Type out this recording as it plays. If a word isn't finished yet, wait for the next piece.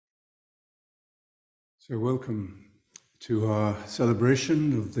So welcome to our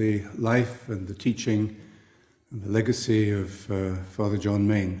celebration of the life and the teaching and the legacy of Father John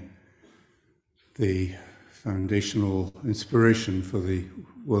Main, the foundational inspiration for the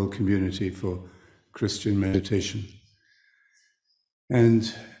world community for Christian meditation.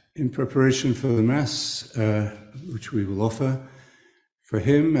 And in preparation for the Mass, which we will offer for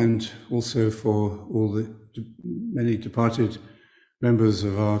him and also for all the many departed members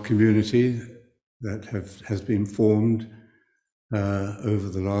of our community that has been formed over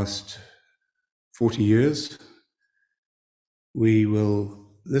the last 40 years, we will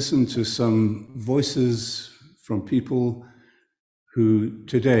listen to some voices from people who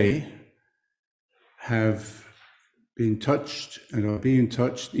today have been touched and are being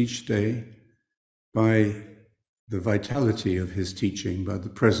touched each day by the vitality of his teaching, by the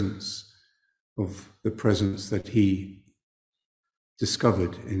presence that he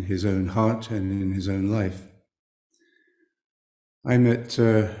discovered in his own heart and in his own life. I met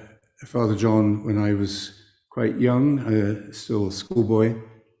Father John when I was quite young, still a schoolboy,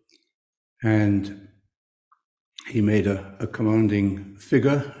 and he made a commanding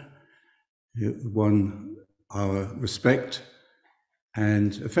figure, won our respect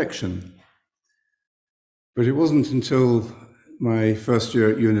and affection. But it wasn't until my first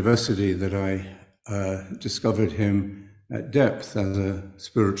year at university that I discovered him at depth as a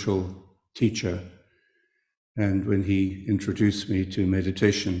spiritual teacher, and when he introduced me to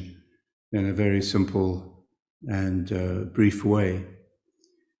meditation in a very simple and brief way.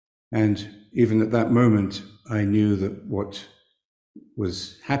 And even at that moment, I knew that what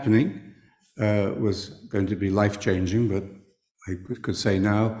was happening was going to be life-changing, but I could say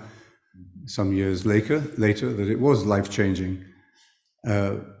now, some years later, that it was life-changing.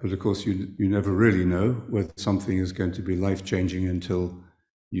 But of course, you never really know whether something is going to be life-changing until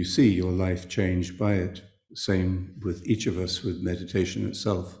you see your life changed by it. Same with each of us with meditation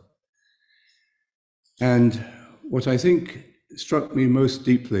itself. And what I think struck me most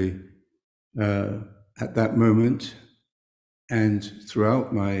deeply at that moment and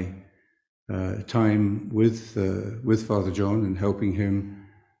throughout my time with Father John and helping him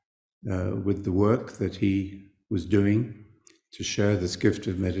with the work that he was doing to share this gift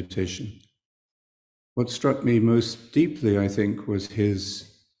of meditation. What struck me most deeply, I think, was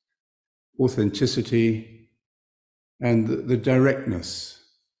his authenticity and the directness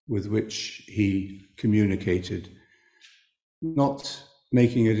with which he communicated, not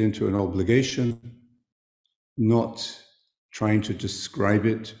making it into an obligation, not trying to describe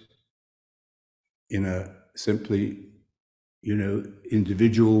it in a simply,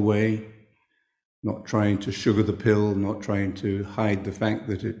 individual way, not trying to sugar the pill, not trying to hide the fact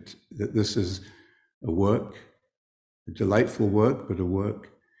that this is a work, a delightful work, but a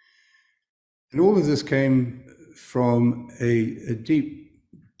work. And all of this came from a deep,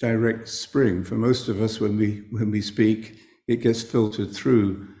 direct spring. For most of us, when we speak, it gets filtered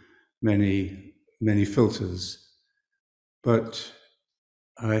through many, many filters. But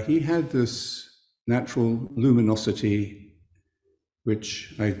he had this natural luminosity,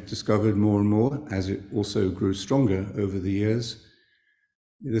 which I discovered more and more as it also grew stronger over the years,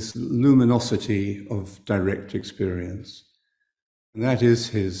 this luminosity of direct experience. And that is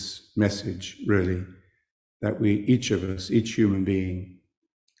his message, really, that each of us, each human being,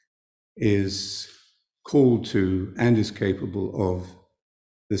 is called to and is capable of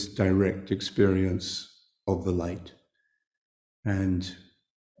this direct experience of the light. And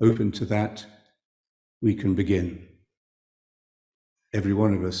open to that, we can begin. Every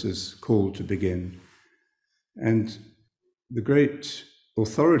one of us is called to begin. And the great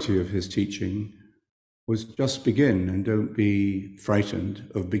authority of his teaching was just begin, and don't be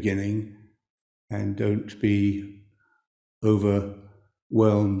frightened of beginning, and don't be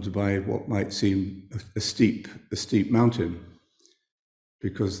overwhelmed by what might seem a steep mountain,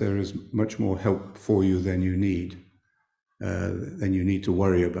 because there is much more help for you than you need to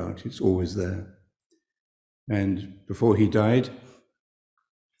worry about. It's always there. And before he died,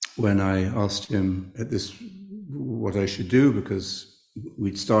 when I asked him what I should do, because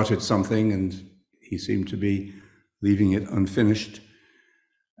we'd started something and he seemed to be leaving it unfinished,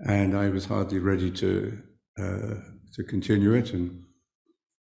 and I was hardly ready to continue it.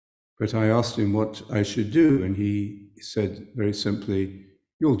 But I asked him what I should do, and he said very simply,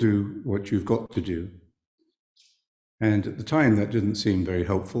 "You'll do what you've got to do." And at the time, that didn't seem very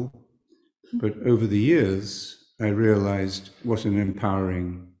helpful. But over the years, I realized what an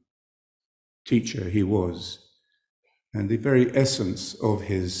empowering teacher he was. And the very essence of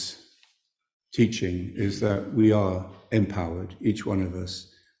his teaching is that we are empowered, each one of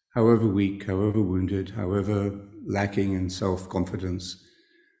us, however weak, however wounded, however lacking in self-confidence,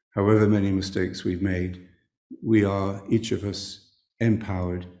 however many mistakes we've made, we are, each of us,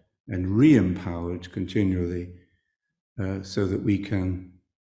 empowered and re-empowered continually so that we can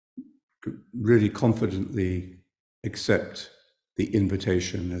really confidently accept the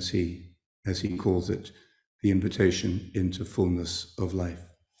invitation, as he calls it, the invitation into fullness of life.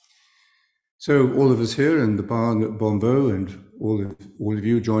 So all of us here in the barn at Bonnevaux, and all of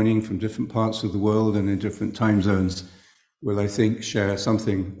you joining from different parts of the world and in different time zones, will, I think, share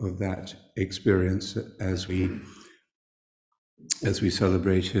something of that experience as we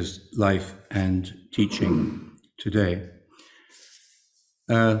celebrate his life and teaching today.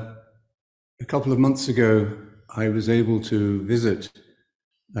 A couple of months ago, I was able to visit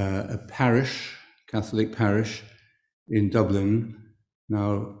a parish, Catholic parish in Dublin,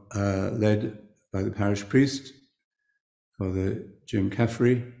 now led by the parish priest, Fr Jim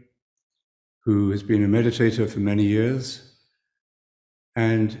Caffrey, who has been a meditator for many years.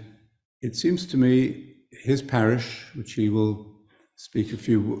 And it seems to me his parish, which he will speak a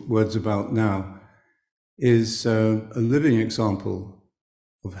few words about now, is a living example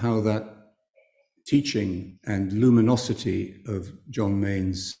of how that teaching and luminosity of John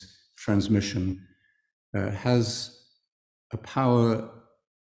Main's transmission has a power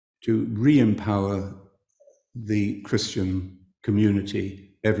to re-empower the Christian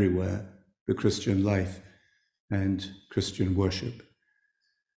community everywhere, the Christian life and Christian worship.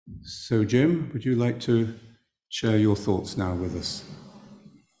 So Jim, would you like to share your thoughts now with us?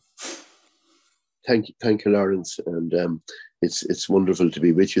 Thank you, Lawrence, and it's wonderful to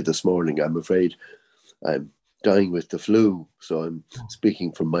be with you this morning. I'm afraid I'm dying with the flu, so I'm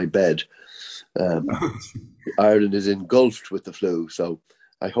speaking from my bed. Ireland is engulfed with the flu, so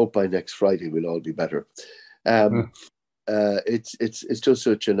I hope by next Friday we'll all be better. It's just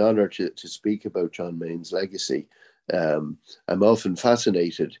such an honour to speak about John Main's legacy. I'm often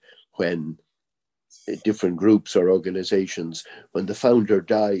fascinated when different groups or organisations, when the founder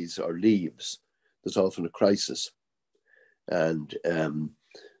dies or leaves, there's often a crisis. And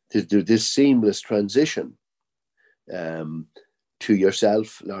this seamless transition to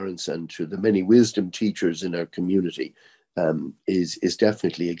yourself, Lawrence, and to the many wisdom teachers in our community is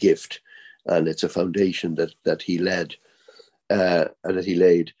definitely a gift. And it's a foundation that he led and that he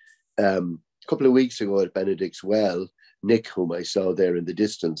laid. A couple of weeks ago at Benedict's Well, Nick, whom I saw there in the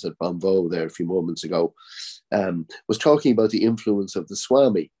distance at Bonnevaux there a few moments ago, was talking about the influence of the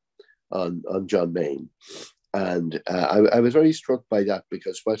Swami on John Main. And I was very struck by that,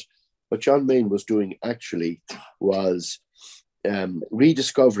 because what John Main was doing actually was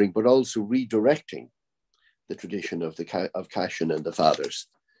rediscovering, but also redirecting the tradition of Cashin and the Fathers,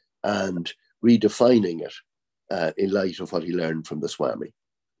 and redefining it in light of what he learned from the Swami.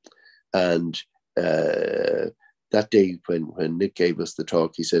 And that day when Nick gave us the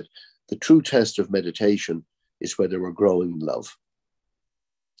talk, he said, the true test of meditation is whether we're growing in love.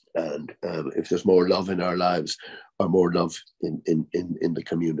 And if there's more love in our lives, or more love in the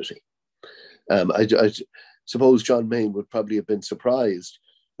community. I suppose John Main would probably have been surprised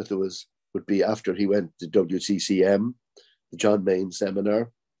that would be, after he went to WCCM, the John Main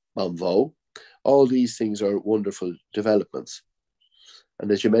seminar, Bonnevaux. All these things are wonderful developments. And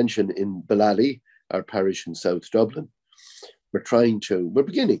as you mentioned, in Ballally, our parish in South Dublin, we're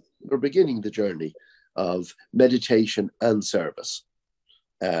beginning the journey of meditation and service.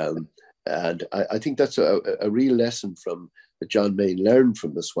 And I think that's a real lesson that John Main learned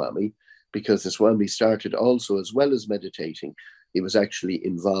from the Swami, because the Swami started also, as well as meditating, he was actually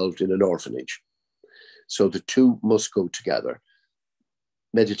involved in an orphanage. So the two must go together,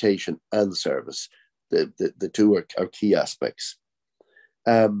 meditation and service. The two are key aspects.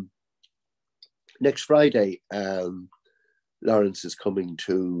 Next Friday, Lawrence is coming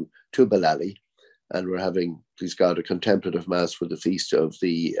to Ballally, and we're having, please God, a contemplative mass for the feast of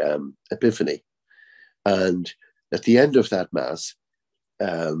the Epiphany. And at the end of that mass,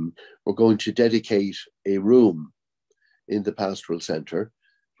 we're going to dedicate a room in the pastoral centre,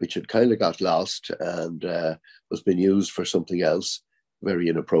 which had kind of got lost and was being used for something else, very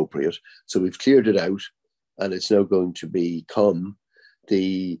inappropriate. So we've cleared it out, and it's now going to become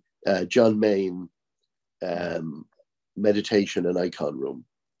the John Main meditation and icon room.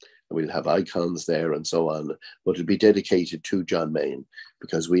 And we'll have icons there and so on, but it'll be dedicated to John Main,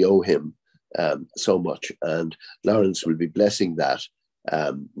 because we owe him so much. And Lawrence will be blessing that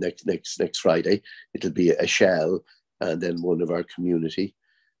next Friday. It'll be a shell, and then one of our community,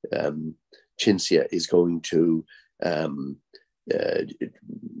 Cinzia, is going to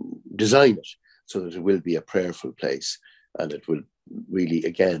design it so that it will be a prayerful place, and it will really,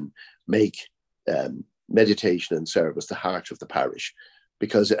 again, make meditation and service the heart of the parish,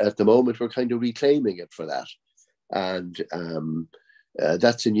 because at the moment we're kind of reclaiming it for that. And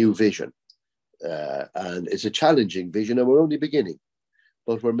that's a new vision. And it's a challenging vision, and we're only beginning.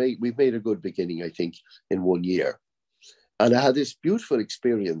 But we've made a good beginning, I think, in 1 year. And I had this beautiful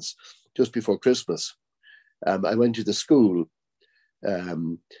experience just before Christmas. I went to the school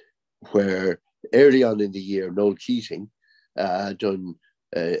where early on in the year, Noel Keating had done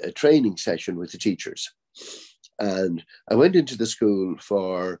a training session with the teachers. And I went into the school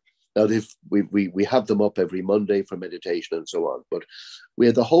now we have them up every Monday for meditation and so on, but we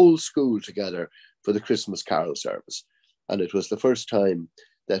had the whole school together for the Christmas Carol service. And it was the first time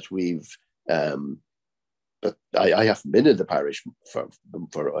that but I haven't been in the parish for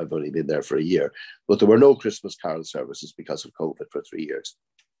I've only been there for a year, but there were no Christmas Carol services because of COVID for 3 years.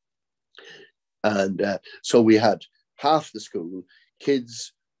 And so we had half the school,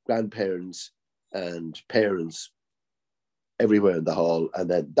 kids, grandparents, and parents everywhere in the hall. And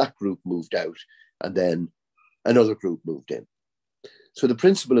then that group moved out, and then another group moved in. So the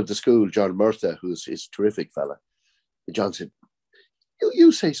principal of the school, John Murtha, who's a terrific fella, John said,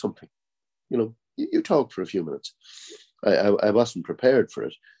 you say something, you talk for a few minutes. I wasn't prepared for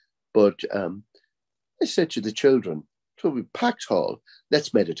it, but I said to the children, so we packed hall,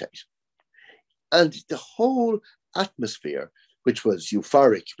 let's meditate. And the whole atmosphere, which was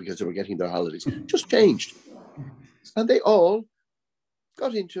euphoric because they were getting their holidays, just changed. And they all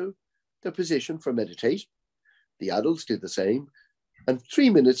got into their position for meditation. The adults did the same. And 3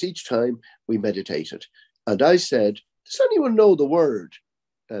 minutes each time we meditated. And I said, does anyone know the word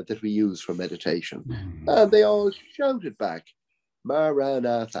that we use for meditation? And they all shouted back,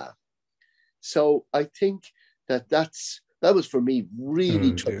 Maranatha. So I think that was for me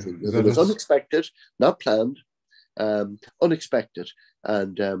really touching. It was unexpected, not planned, unexpected,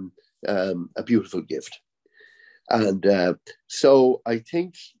 and a beautiful gift. And so I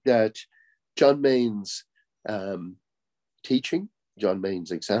think that John Mayne's teaching, John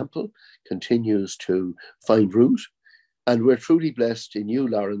Mayne's example, continues to find root. And we're truly blessed in you,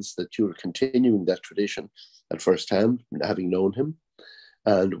 Lawrence, that you're continuing that tradition at first hand, having known him,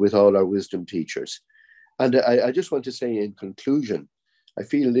 and with all our wisdom teachers. And I just want to say in conclusion, I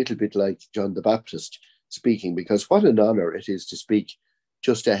feel a little bit like John the Baptist speaking, because what an honor it is to speak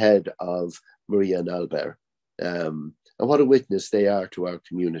just ahead of Maria and Albert. And what a witness they are to our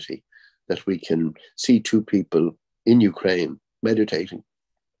community, that we can see two people in Ukraine meditating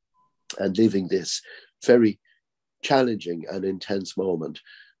and living this very challenging and intense moment,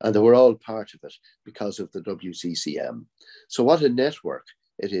 and that we're all part of it because of the WCCM. So what a network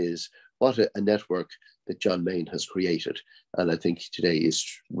it is, what a network that John Mayne has created. And I think today is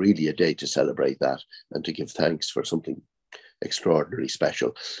really a day to celebrate that and to give thanks for something extraordinarily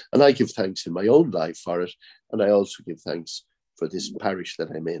special. And I give thanks in my own life for it. And I also give thanks for this parish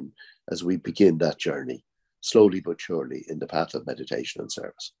that I'm in as we begin that journey, slowly but surely, in the path of meditation and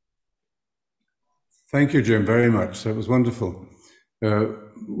service. Thank you, Jim, very much. That was wonderful.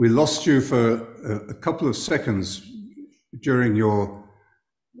 We lost you for a couple of seconds during your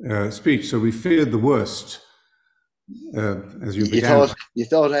speech, so we feared the worst as you began. You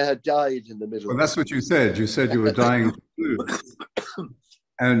thought I had died in the middle. Well, that's what you said. You said you were dying of the flu.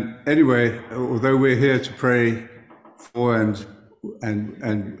 And anyway, although we're here to pray for and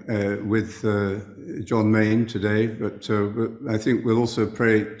with John Mayne today, but I think we'll also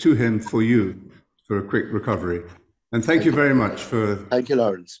pray to him for you for a quick recovery. And thank you very much for. Thank you,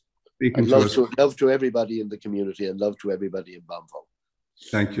 Lawrence. Speaking to us. Love to everybody in the community, and love to everybody in Bonnevaux.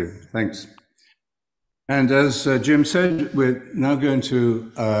 Thank you. Thanks. And as Jim said, we're now going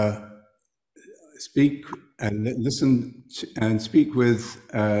to speak and listen and speak with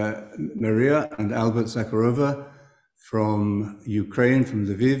Maria and Albert Zakharova from Ukraine, from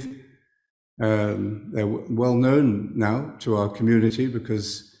Lviv. They're well known now to our community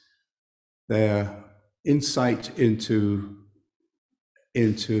because their insight into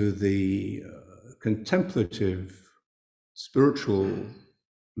the contemplative, spiritual,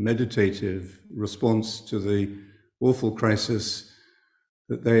 meditative response to the awful crisis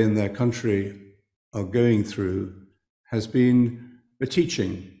that they and their country are going through has been a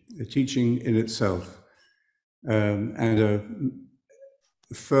teaching in itself, and a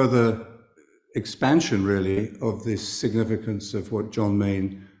further expansion, really, of the significance of what John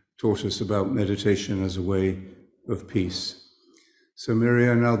Mayne taught us about meditation as a way of peace. So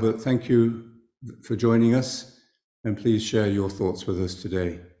Maria and Albert, thank you for joining us, and please share your thoughts with us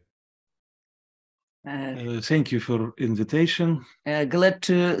today. Thank you for invitation. Glad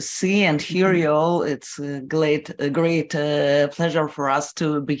to see and hear you all. It's a great pleasure for us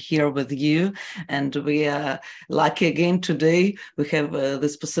to be here with you. And we are lucky again today. We have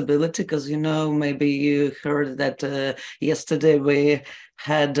this possibility because, maybe you heard that yesterday we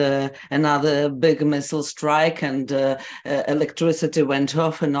had another big missile strike and electricity went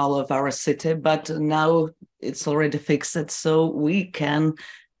off in all of our city. But now it's already fixed, so we can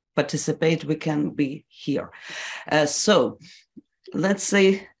participate, we can be here. So let's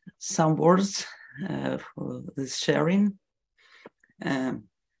say some words for this sharing.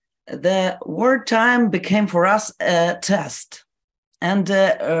 The war time became for us a test and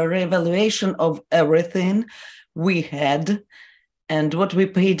a reevaluation of everything we had and what we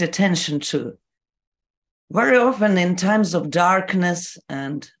paid attention to. Very often in times of darkness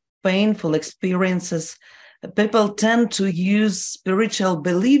and painful experiences, people tend to use spiritual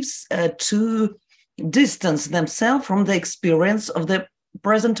beliefs to distance themselves from the experience of the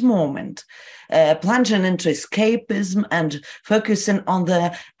present moment, plunging into escapism and focusing on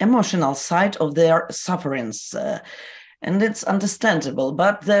the emotional side of their sufferings. And it's understandable,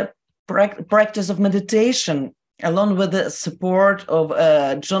 but the practice of meditation, along with the support of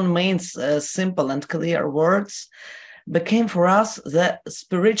John Main's simple and clear words, became for us the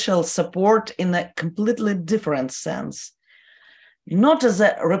spiritual support in a completely different sense. Not as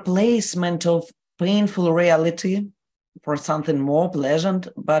a replacement of painful reality for something more pleasant,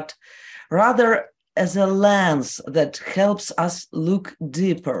 but rather as a lens that helps us look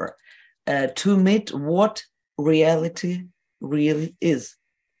deeper to meet what reality really is.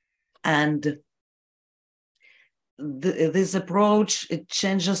 And this approach, it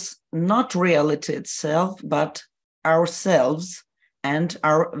changes not reality itself, but ourselves and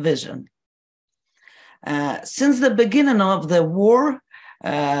our vision. Since the beginning of the war,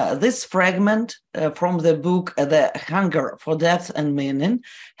 this fragment from the book The Hunger for Depth and Meaning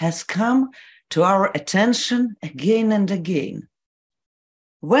has come to our attention again and again.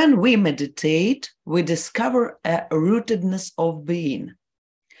 When we meditate, we discover a rootedness of being.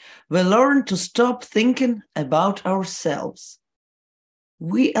 We learn to stop thinking about ourselves.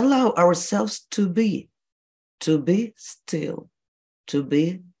 We allow ourselves to be still, to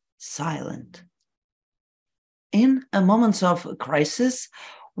be silent. In a moment of crisis,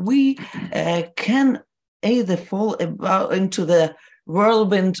 we can either fall into the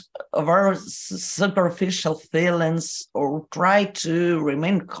whirlwind of our superficial feelings or try to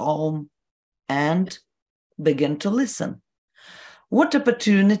remain calm and begin to listen. What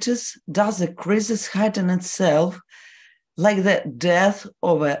opportunities does a crisis hide in itself, like the death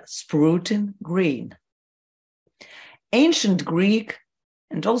of a sprouting grain? Ancient Greek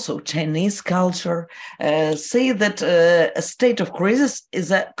and also Chinese culture say that a state of crisis is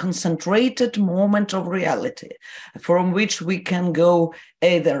a concentrated moment of reality from which we can go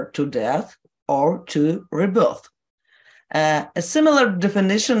either to death or to rebirth. A similar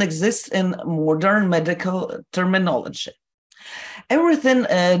definition exists in modern medical terminology. Everything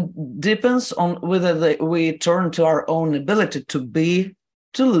depends on whether we turn to our own ability to be,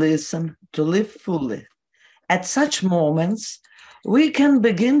 to listen, to live fully. At such moments, we can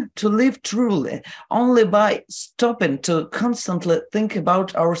begin to live truly only by stopping to constantly think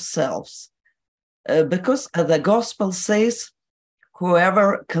about ourselves. Because the gospel says,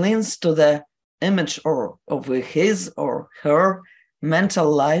 whoever clings to the image of his or her mental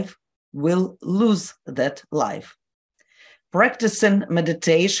life will lose that life. Practicing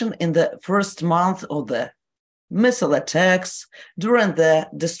meditation in the first month of the missile attacks, during the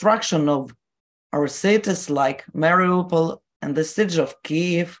destruction of our cities like Mariupol and the siege of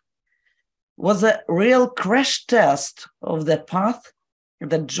Kiev, was a real crash test of the path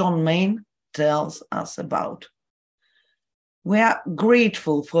that John Main tells us about. We are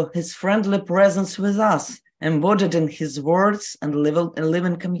grateful for his friendly presence with us, embodied in his words and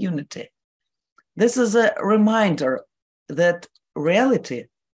living community. This is a reminder that reality,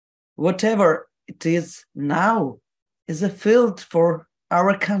 whatever it is now, is a field for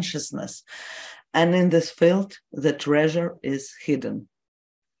our consciousness. And in this field, the treasure is hidden.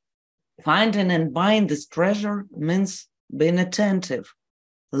 Finding and buying this treasure means being attentive,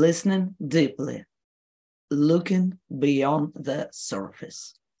 listening deeply, looking beyond the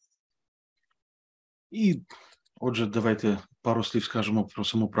surface. І, отже, давайте пару слів скажемо про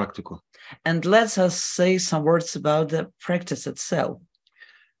саму практику. And let's us say some words about the practice itself.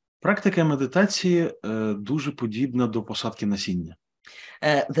 Практика медитації дуже подібна до посадки насіння.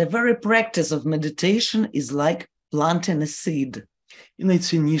 The very practice of meditation is like planting a seed. І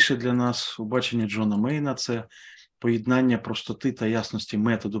найцінніше для нас у баченні Джона Мейна – це поєднання простоти та ясності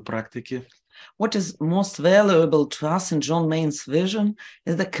методу практики What is most valuable to us in John Main's vision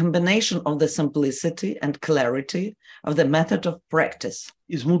is the combination of the simplicity and clarity of the method of practice.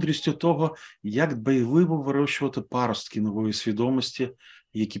 І з мудрістю того, як дбайливо вирощувати паростки нової свідомості,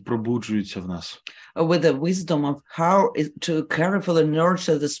 які пробуджуються в нас. With the wisdom of how to carefully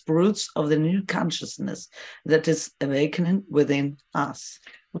nurture the sprouts of the new consciousness that is awakening within us.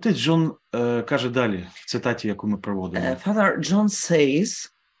 Отець Джон каже далі, в цитаті, яку ми проводимо. Father John says,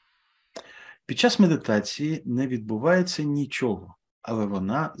 під час медитації не відбувається нічого, але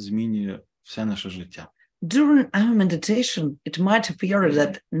вона змінює все наше життя. During our meditation, it might appear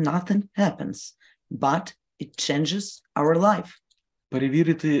that nothing happens, but it changes our life.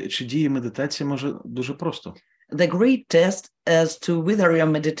 Перевірити, чи діє медитація, може дуже просто. The great test as to whether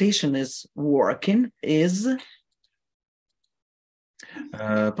your meditation is working is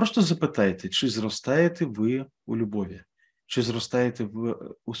Просто запитайте, чи зростаєте ви у любові, чи зростаєте ви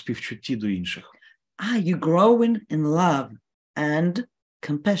у співчутті до інших. Are you growing in love and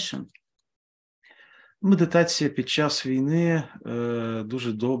compassion? Медитація під час війни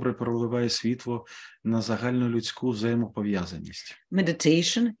дуже добре проливає світло на загальнолюдську взаємопов'язаність.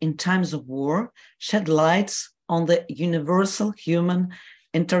 Meditation in times of war shed lights on the universal human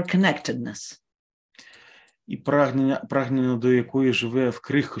interconnectedness. І прагнення до якої живе в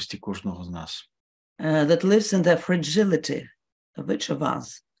крихкості кожного з нас. That lives in the fragility of each of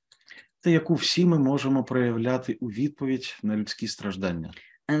us. Та яку всі ми можемо проявляти у відповідь на людські страждання.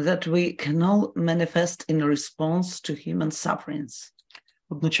 And that we can all manifest in response to human sufferings.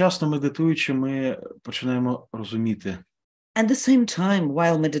 Одночасно медитуючи, ми починаємо розуміти. At the same time,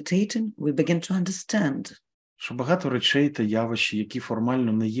 while meditating, we begin to understand. Що багато речей та явищ, які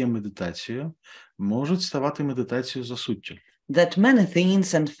формально не є медитацією, можуть ставати медитацією за суттю. That many things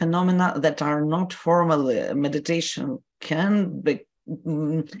and phenomena that are not formally meditation can be,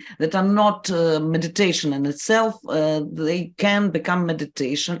 that are not meditation in itself, they can become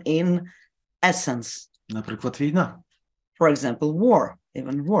meditation in essence. Наприклад, війна. For example, war,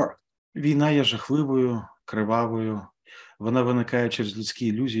 even war. Війна є жахливою, кривавою. Вона виникає через людські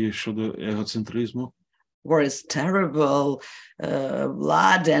ілюзії щодо егоцентризму. War is terrible,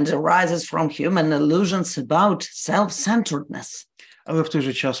 blood, and arises from human illusions about self-centeredness. Але в той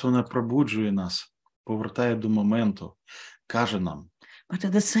же час вона пробуджує нас, повертає до моменту, каже нам. But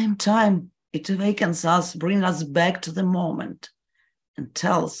at the same time, it awakens us, brings us back to the moment and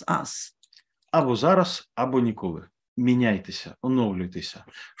tells us. Або зараз, або ніколи. Міняйтеся, оновлюйтеся,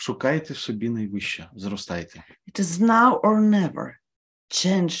 шукайте в собі найвище, зростайте. It is now or never.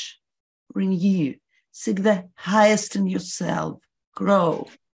 Change, renew, seek the highest in yourself, grow.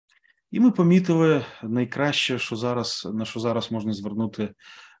 І ми помітили найкраще, на що зараз можна звернути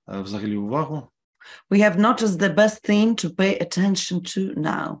взагалі увагу. We have noticed the best thing to pay attention to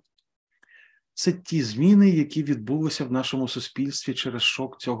now. Це ті зміни, які відбулися в нашому суспільстві через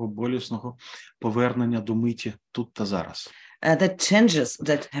шок цього болісного повернення до миті тут та зараз. The changes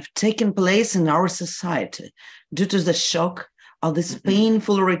that have taken place in our society due to the shock of this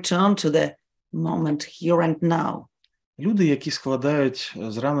painful return to the moment here and now. Люди, які складають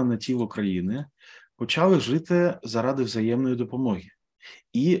зранене тіло країни, почали жити заради взаємної допомоги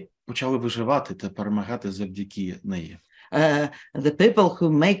і почали виживати та перемагати завдяки неї. The people who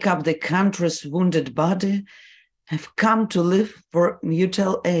make up the country's wounded body have come to live for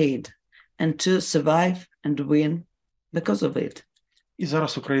mutual aid and to survive and win because of it. І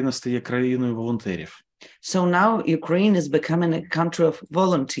зараз Україна стає країною волонтерів. So now Ukraine is becoming a country of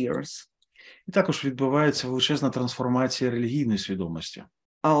volunteers. І також відбувається величезна трансформація релігійної свідомості.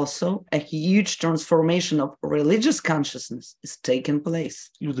 Also, a huge transformation of religious consciousness is taking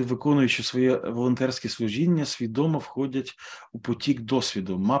place. Люди, виконуючи своє волонтерське служіння, свідомо входять у потік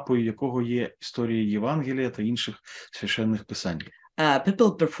досвіду, мапою якого є історія Євангелія та інших священних писань.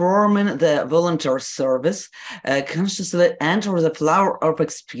 People performing the volunteer service consciously enter the flower of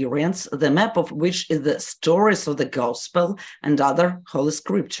experience, the map of which is the stories of the gospel and other holy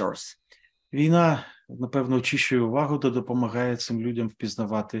scriptures. Війна, напевно, очищує увагу та допомагає цим людям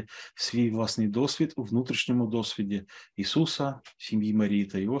впізнавати свій власний досвід у внутрішньому досвіді Ісуса, сім'ї Марії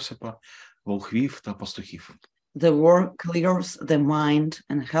та Йосипа, волхвів та пастухів. The war clears the mind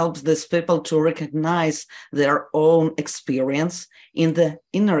and helps these people to recognize their own experience in the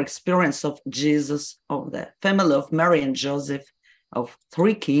inner experience of Jesus, of the family of Mary and Joseph, of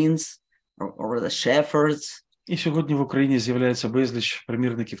three kings, or the shepherds. І сьогодні в Україні з'являється безліч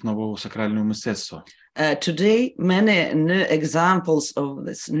примірників нового сакрального мистецтва. Today, many new examples of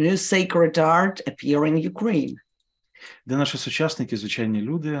this new sacred art appear in Ukraine. де наші сучасники, звичайні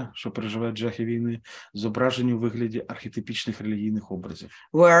люди, що переживають жахи війни, зображені у вигляді архетипічних релігійних образів.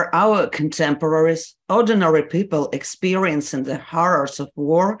 Where our contemporaries, ordinary people experiencing the horrors of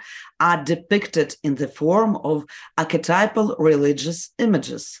war, are depicted in the form of archetypal religious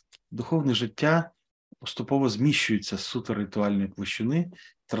images. Духовне життя поступово зміщується з суто ритуальної площини,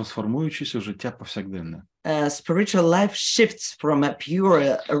 трансформуючись у життя повсякденне. Spiritual life shifts from a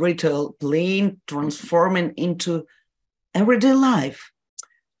pure ritual plane, transforming into everyday life.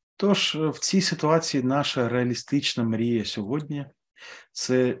 Тож в цій ситуації наша реалістична мрія сьогодні –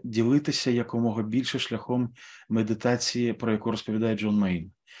 це ділитися якомога більше шляхом медитації, про яку розповідає Джон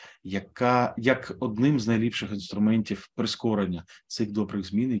Мейн, яка як одним з найліпших інструментів прискорення цих добрих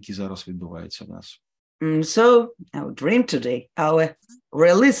змін, які зараз відбуваються в нас. So our dream today, our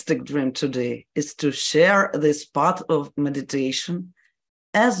realistic dream today, is to share this path of meditation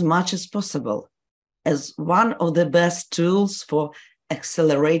as much as possible as one of the best tools for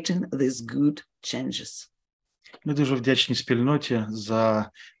accelerating these good changes. Ми дуже вдячні спільноті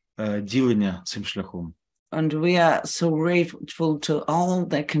за ділення цим шляхом. And we are so grateful to all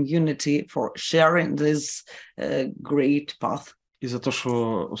the community for sharing this great path. І за те,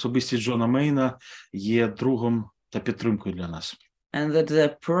 що особистість Джона Мейна є другом та підтримкою для нас. And that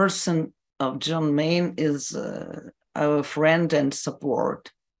the person of John Main is our friend and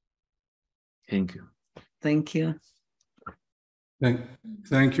support. Thank you. Thank you.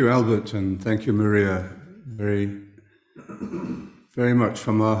 Thank you, Albert, and thank you, Maria, very much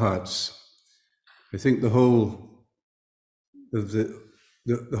from our hearts. I think the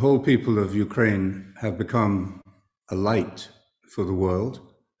whole people of Ukraine have become a light for the world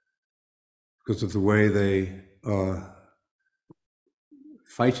because of the way they are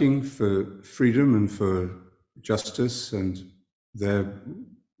fighting for freedom and for justice, and their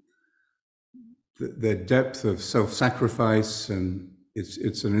depth of self-sacrifice, and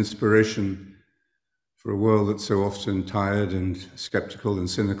it's an inspiration for a world that's so often tired and skeptical and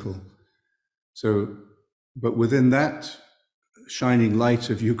cynical. So, but within that shining light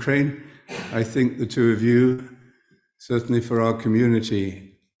of Ukraine, I think the two of you, certainly for our community,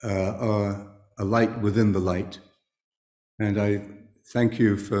 are a light within the light. And I thank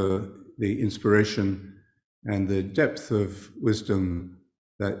you for the inspiration and the depth of wisdom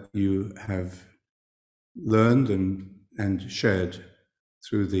that you have learned and shared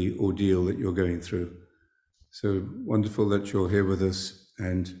through the ordeal that you're going through. So wonderful that you're here with us,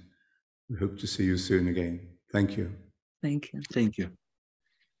 and we hope to see you soon again. Thank you. Thank you. Thank you.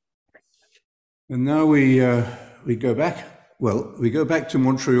 And now we go back. Well, we go back to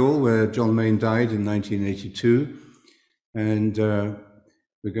Montreal, where John Main died in 1982, and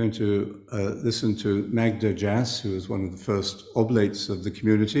we're going to listen to Magda Jass, who was one of the first oblates of the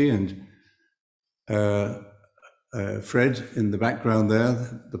community, and Fred in the background there,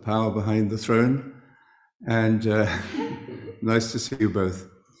 the power behind the throne, and nice to see you both.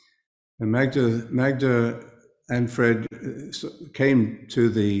 And Magda and Fred came to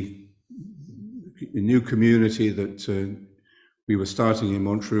the new community that we were starting in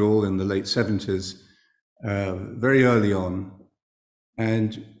Montreal in the late 70s, very early on,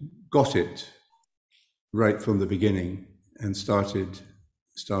 and got it right from the beginning, and started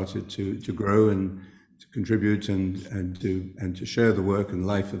to grow and to contribute and to share the work and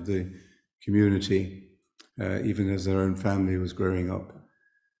life of the community, even as their own family was growing up.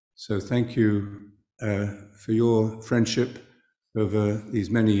 So thank you for your friendship over these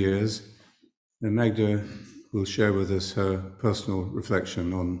many years. And Magda will share with us her personal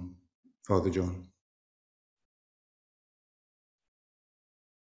reflection on Father John.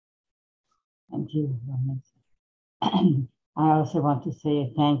 Thank you, Vanessa. I also want to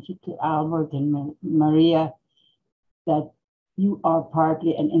say thank you to Albert and Maria, that you are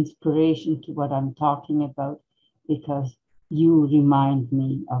partly an inspiration to what I'm talking about, because you remind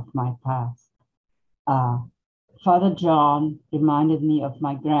me of my past. Father John reminded me of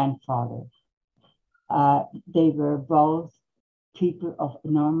my grandfather. They were both people of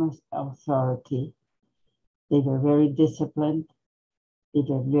enormous authority. They were very disciplined. They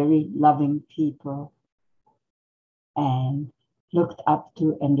were very loving people, and looked up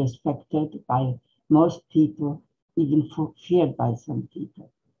to and respected by most people, even feared by some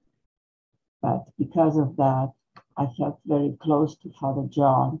people. But because of that, I felt very close to Father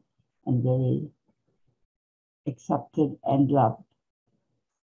John and very accepted and loved.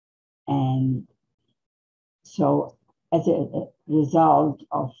 And so as a result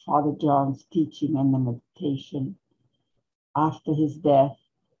of Father John's teaching and the meditation, after his death,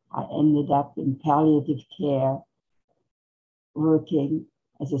 I ended up in palliative care, working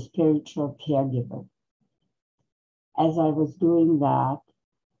as a spiritual caregiver. as I was doing that,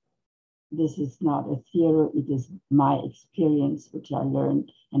 this is not a theory, it is my experience, which I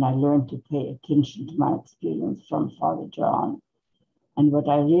learned, and I learned to pay attention to my experience from Father John. And what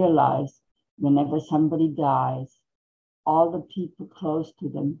I realized, whenever somebody dies, all the people close to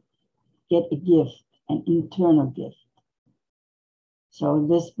them get a gift, an internal gift. So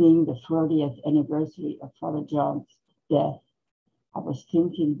this being the 40th anniversary of Father John's death, I was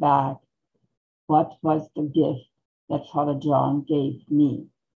thinking back, what was the gift that Father John gave me?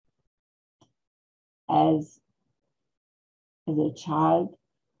 As a child,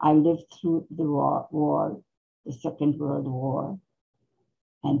 I lived through the war, the Second World War,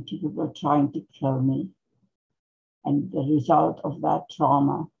 and people were trying to kill me. And the result of that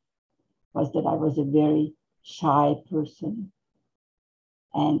trauma was that I was a very shy person.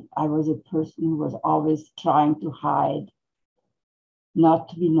 And I was a person who was always trying to hide, not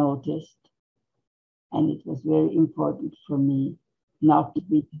to be noticed. And it was very important for me not to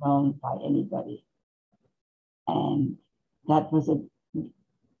be known by anybody. And that was a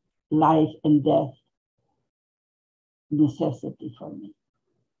life and death necessity for me.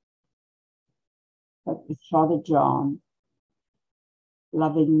 But with Father John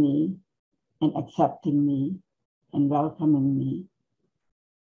loving me and accepting me and welcoming me,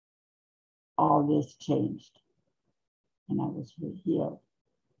 all this changed. And I was healed.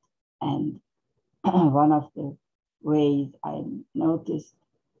 And one of the ways I noticed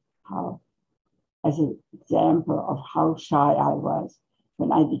how, as an example of how shy I was,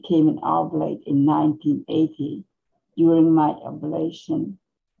 when I became an oblate in 1980, during my oblation,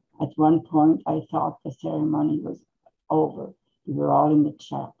 at one point I thought the ceremony was over. We were all in the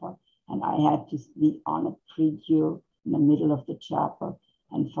chapel, and I had to be on a prie-dieu in the middle of the chapel,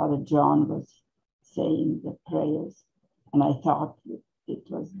 and Father John was saying the prayers, and I thought it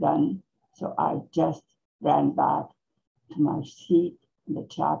was done. So I just ran back to my seat in the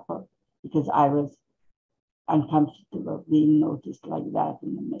chapel because I was uncomfortable being noticed like that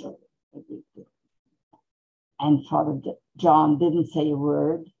in the middle of everything. And Father John didn't say a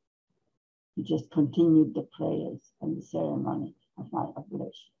word. He just continued the prayers and the ceremony of my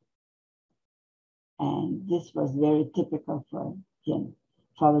oblation. And this was very typical for him.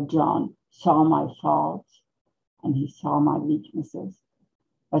 Father John saw my faults and he saw my weaknesses,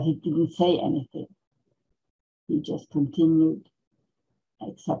 but he didn't say anything. He just continued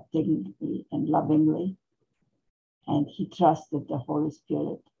acceptingly and lovingly, and he trusted the Holy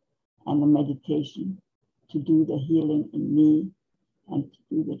Spirit and the meditation to do the healing in me and to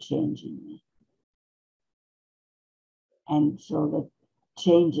do the change in me. And so the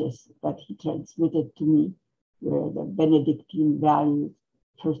changes that he transmitted to me were the Benedictine values.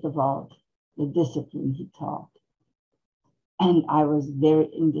 First of all, the discipline he taught. And I was very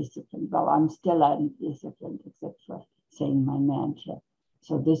indisciplined. Well, I'm still undisciplined, except for saying my mantra.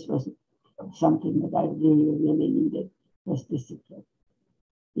 So this was something that I really, really needed, was discipline.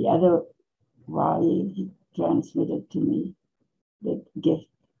 The other value he transmitted to me, the gift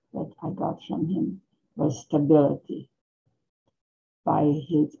that I got from him, was stability. By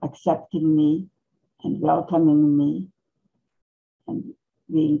his accepting me and welcoming me and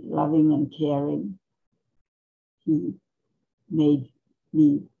being loving and caring, he made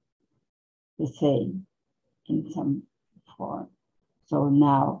me the same in some form. So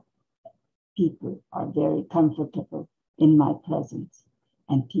now people are very comfortable in my presence,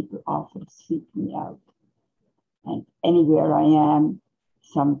 and people often seek me out. And anywhere I am,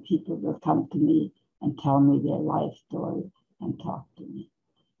 some people will come to me and tell me their life story and talk to me.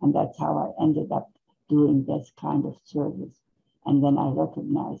 And that's how I ended up doing this kind of service. And then I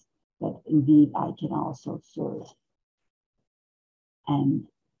recognized that indeed I can also serve. And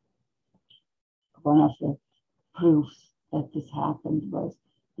one of the proofs that this happened was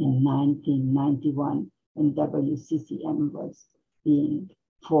in 1991, when WCCM was being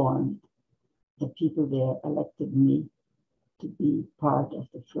formed. The people there elected me to be part of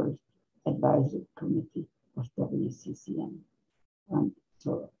the first advisory committee of WCCM. And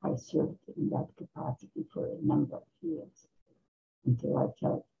so I served in that capacity for a number of years until I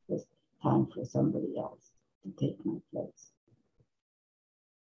felt it was time for somebody else to take my place.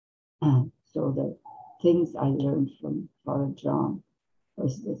 So the things I learned from Father John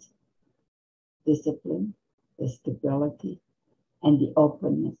was this discipline, the stability, and the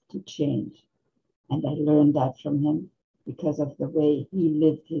openness to change. And I learned that from him because of the way he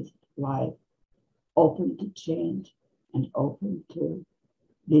lived his life, open to change and open to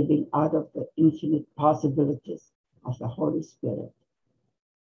living out of the infinite possibilities of the Holy Spirit.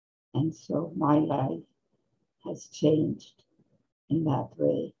 And so my life has changed in that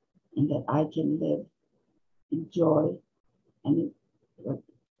way, in that I can live in joy and in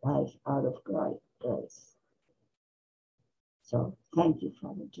life out of grace. So thank you,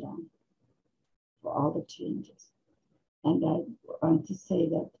 Father John, for all the changes. And I want to say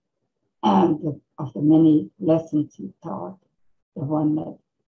that of the many lessons he taught, the one that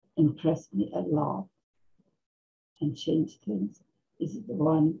impressed me a lot and changed things is the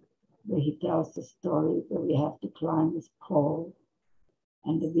one where he tells the story where we have to climb this pole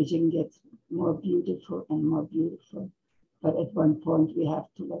and the vision gets more beautiful and more beautiful. But at one point we have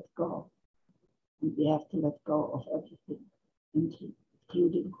to let go. And we have to let go of everything,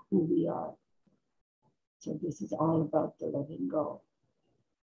 including who we are. So this is all about the letting go.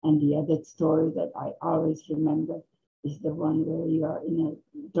 And the other story that I always remember is the one where you are in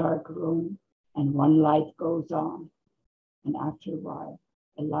a dark room and one light goes on. And after a while,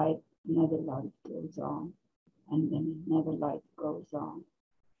 another light goes on. And then another light goes on.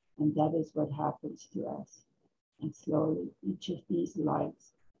 And that is what happens to us. And slowly, each of these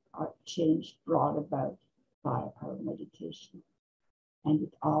lights are changed, brought about by our meditation. And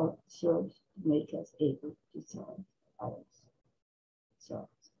it all serves to make us able to serve others. So,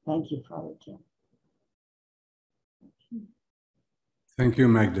 thank you, Father John. Thank you,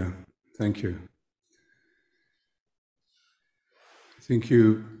 Magda. Thank you. I think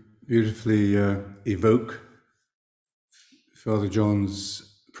you beautifully evoke Father John's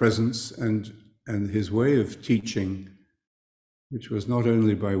presence and his way of teaching, which was not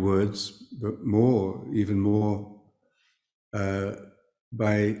only by words, but even more,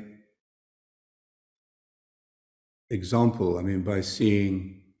 by example. I mean, by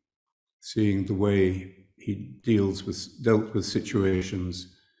seeing the way he dealt with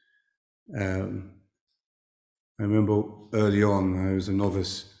situations. I remember early on, I was a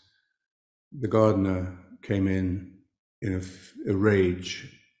novice, the gardener came in a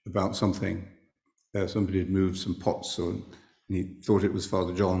rage about something. Somebody had moved some pots, and he thought it was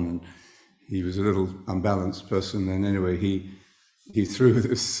Father John, and he was a little unbalanced person. And anyway, he threw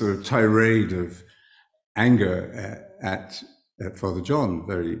this sort of tirade of anger at Father John,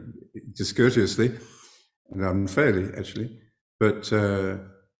 very discourteously and unfairly, actually. But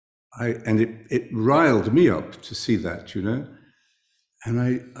it riled me up to see that, you know.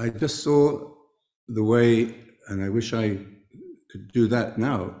 And I just saw the way, and I wish I could do that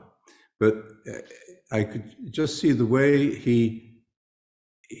now, but I could just see the way he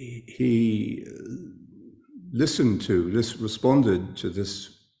responded to this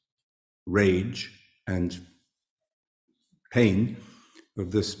rage and pain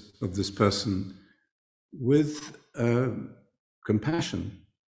of this person with compassion.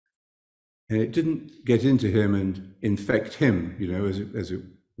 And it didn't get into him and infect him, you know, as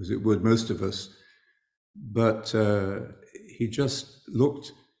it would most of us. But he just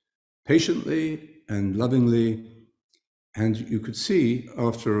looked patiently and lovingly, and you could see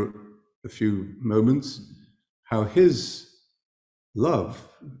after a few moments how his love,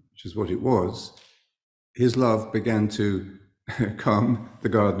 which is what it was, his love began to calm the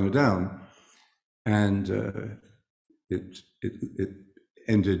gardener down, and it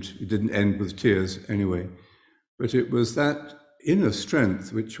didn't end with tears anyway, but it was that inner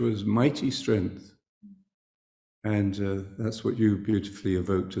strength which was mighty strength, and that's what you beautifully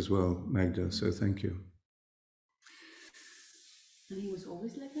evoked as well, Magda, so thank you. And he was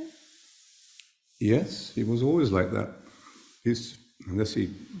always like that? Yes, he was always like that. Unless he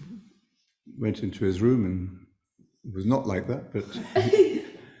went into his room and was not like that, but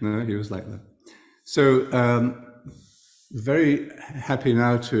no, he was like that. So very happy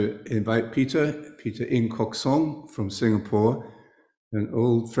now to invite Peter In Kok Song from Singapore, an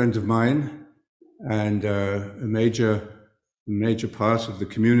old friend of mine and a major part of the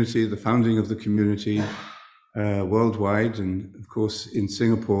community, the founding of the community worldwide, and of course in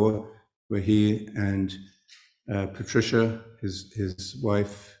Singapore, where he and Patricia, his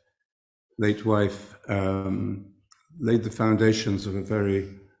wife, late wife, laid the foundations of a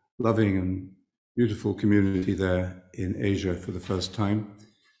very loving and beautiful community there in Asia for the first time.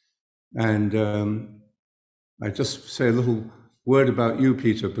 And I just say a little word about you,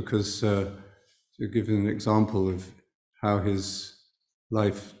 Peter, because to give an example of how his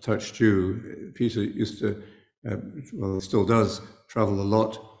life touched you. Peter used to, still does, travel a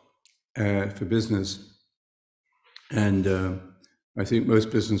lot for business. And I think most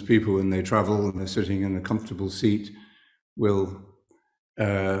business people, when they travel and they're sitting in a comfortable seat, will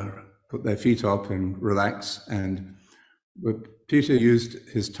put their feet up and relax. But Peter used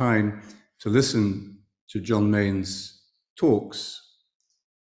his time to listen to John Main's talks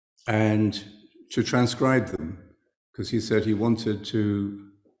and to transcribe them, because he said he wanted to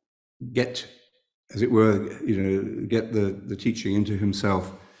get as it were, get the teaching into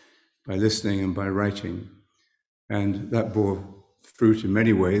himself by listening and by writing. And that bore fruit in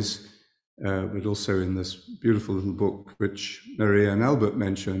many ways, but also in this beautiful little book, which Maria and Albert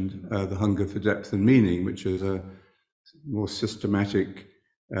mentioned, The Hunger for Depth and Meaning, which is a more systematic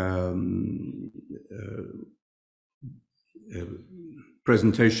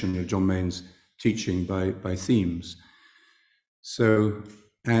presentation of John Mayne's teaching by themes. So,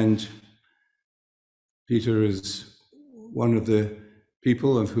 and Peter is one of the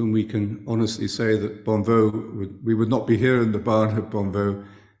people of whom we can honestly say that Bonnevaux, we would not be here in the barn at Bonnevaux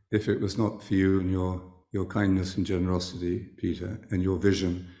if it was not for you and your kindness and generosity, Peter, and your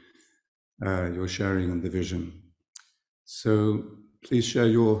vision, your sharing and the vision. So please share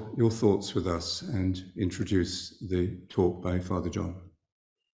your thoughts with us and introduce the talk by Father John.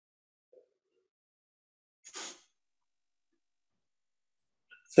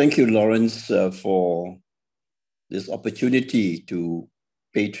 Thank you, Lawrence, for this opportunity to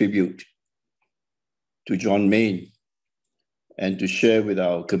pay tribute to John Mayne and to share with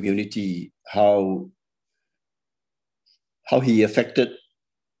our community how he affected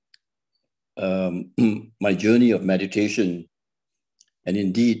my journey of meditation and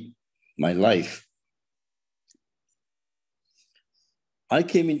indeed my life. I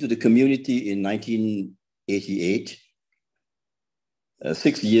came into the community in 1988,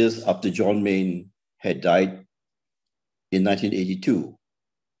 6 years after John Mayne had died in 1982.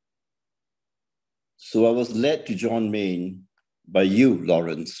 So I was led to John Mayne by you,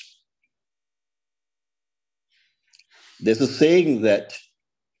 Lawrence. There's a saying that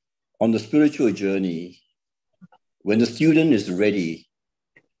on the spiritual journey, when the student is ready,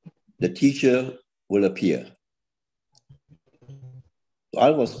 the teacher will appear. I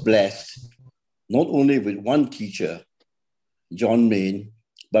was blessed not only with one teacher, John Mayne,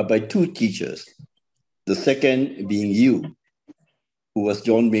 but by two teachers, the second being you, who was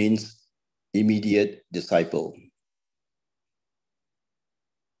John Mayne's immediate disciple.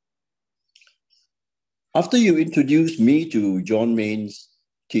 After you introduced me to John Mayne's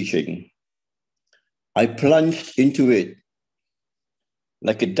teaching, I plunged into it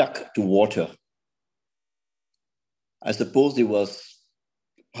like a duck to water. I suppose it was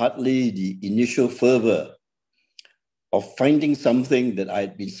partly the initial fervor of finding something that I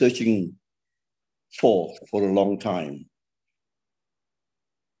had been searching for a long time.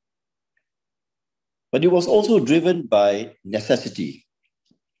 But it was also driven by necessity,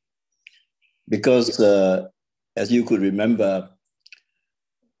 because as you could remember,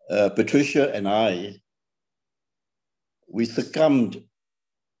 Patricia and I, we succumbed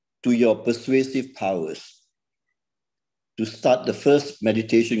to your persuasive powers to start the first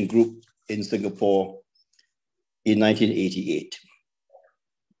meditation group in Singapore in 1988.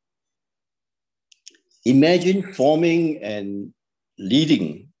 Imagine forming and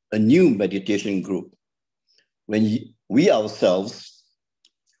leading a new meditation group when we ourselves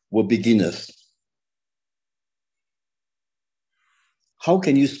were beginners. How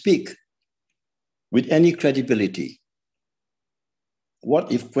can you speak with any credibility?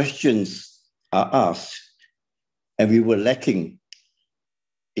 What if questions are asked and we were lacking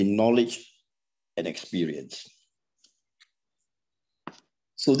in knowledge and experience?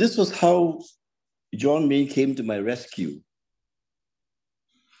 So this was how John Mayne came to my rescue.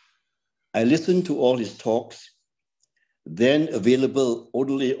 I listened to all his talks, then available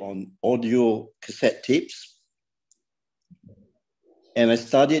only on audio cassette tapes, and I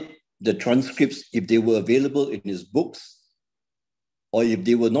studied the transcripts if they were available in his books, or if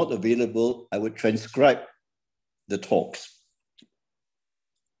they were not available, I would transcribe the talks.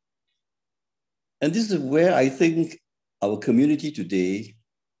 And this is where I think our community today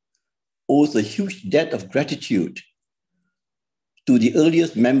owes a huge debt of gratitude to the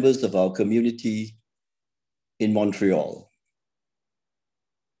earliest members of our community in Montreal.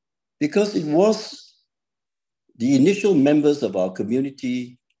 Because it was the initial members of our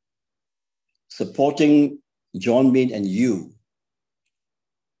community supporting John Mayne and you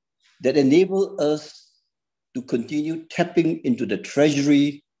that enabled us to continue tapping into the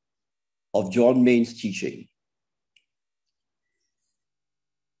treasury of John Mayne's teaching.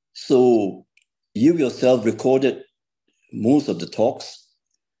 So you yourself recorded most of the talks.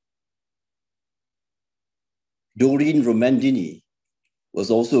 Doreen Romandini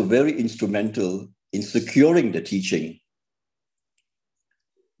was also very instrumental in securing the teaching.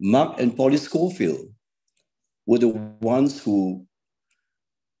 Mark and Polly Schofield were the ones who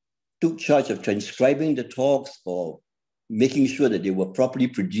took charge of transcribing the talks or making sure that they were properly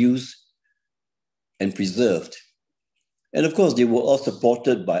produced and preserved. And of course, they were all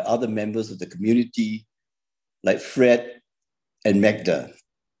supported by other members of the community, like Fred and Magda.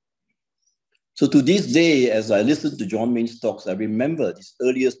 So to this day, as I listen to John Main's talks, I remember these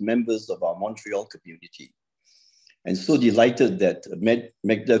earliest members of our Montreal community. And so delighted that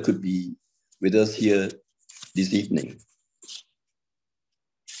Magda could be with us here this evening.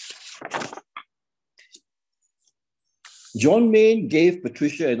 John Main gave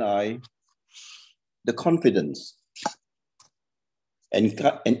Patricia and I the confidence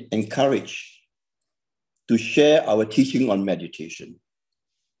and courage to share our teaching on meditation.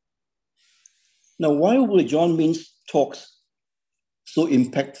 Now, why were John Main's talks so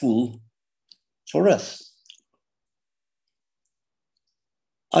impactful for us?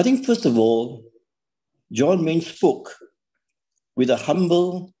 I think, first of all, John Main spoke with a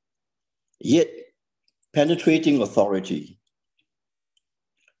humble yet penetrating authority,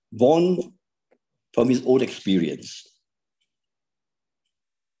 born from his own experience.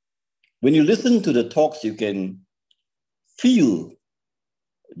 When you listen to the talks, you can feel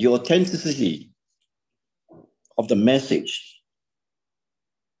the authenticity of the message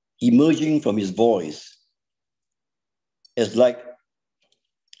emerging from his voice as like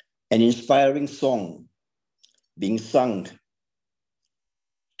an inspiring song being sung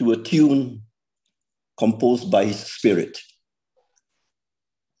to a tune composed by his spirit.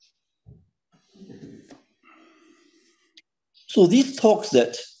 So these talks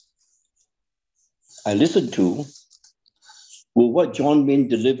that I listened to were what John Main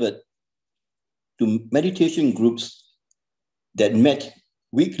delivered to meditation groups that met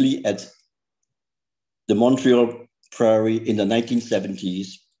weekly at the Montreal Prairie in the 1970s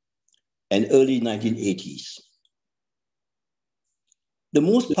and early 1980s. The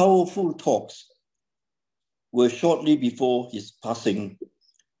most powerful talks were shortly before his passing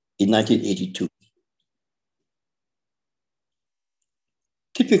in 1982.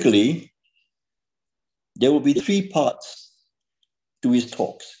 Typically, there will be 3 parts to his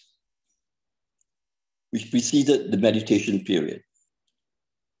talks, which preceded the meditation period.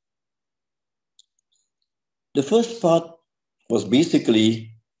 The first part was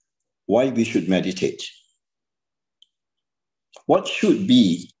basically why we should meditate. What should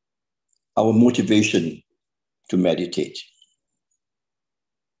be our motivation to meditate?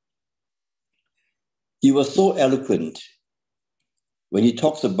 He was so eloquent when he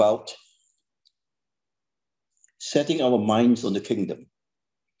talks about setting our minds on the kingdom,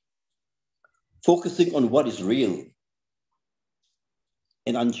 focusing on what is real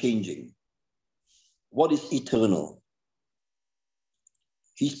and unchanging, what is eternal.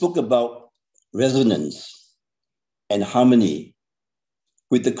 He spoke about resonance and harmony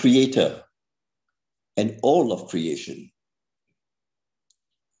with the Creator and all of creation.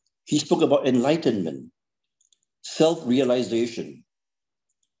 He spoke about enlightenment, self-realization,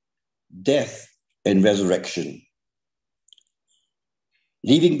 death and resurrection,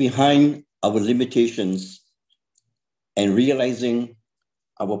 leaving behind our limitations and realizing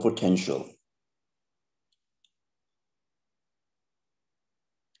our potential.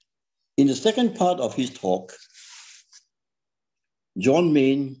 In the second part of his talk, John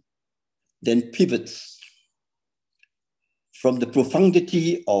Main then pivots from the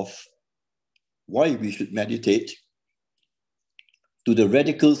profundity of why we should meditate to the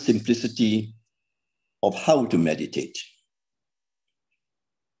radical simplicity of how to meditate.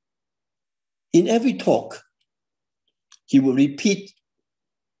 In every talk, he will repeat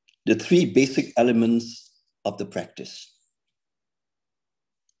the 3 basic elements of the practice.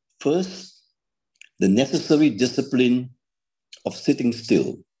 First, the necessary discipline of sitting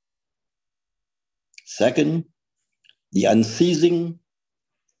still. Second, the unceasing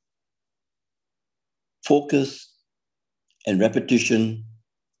focus and repetition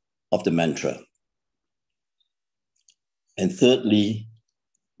of the mantra. And thirdly,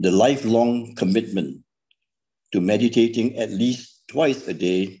 the lifelong commitment to meditating at least twice a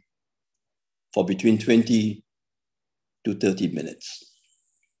day for between 20 to 30 minutes.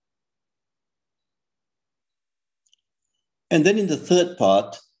 And then in the third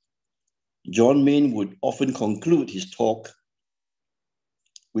part, John Main would often conclude his talk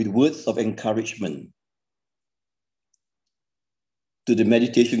with words of encouragement to the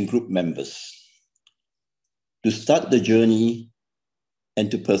meditation group members to start the journey and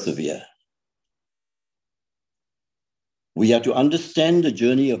to persevere. We are to understand the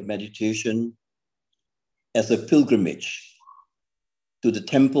journey of meditation as a pilgrimage to the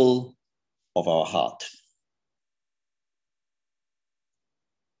temple of our heart.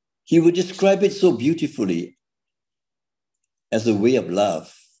 He would describe it so beautifully as a way of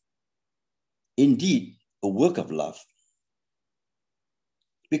love, indeed, a work of love.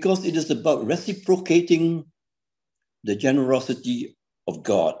 because it is about reciprocating the generosity of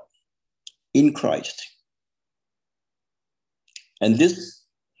God in Christ. And this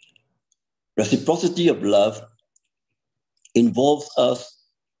reciprocity of love involves us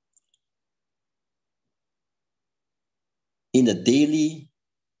in a daily,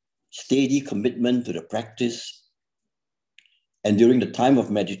 steady commitment to the practice, and during the time of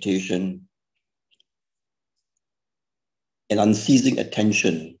meditation, an unceasing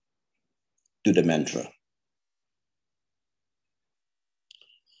attention to the mantra.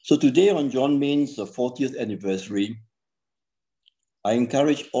 So today on John Main's 40th anniversary, I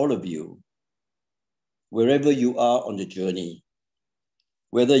encourage all of you, wherever you are on the journey,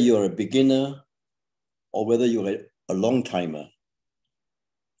 whether you're a beginner or whether you're a long timer,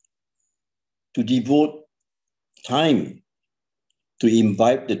 to devote time to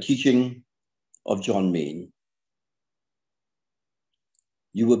imbibe the teaching of John Main.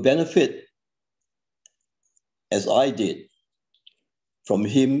 You will benefit, as I did, from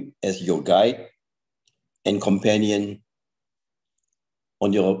him as your guide and companion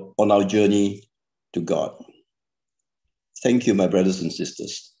on our journey to God. Thank you, my brothers and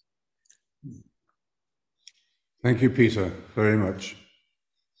sisters. Thank you, Peter, very much.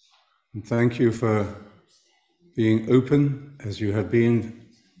 And thank you for being open, as you have been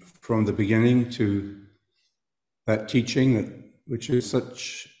from the beginning, to that teaching, which is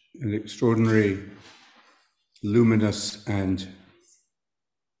such an extraordinary, luminous and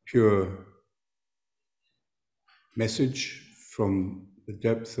pure message from the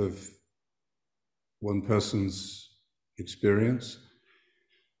depth of one person's experience.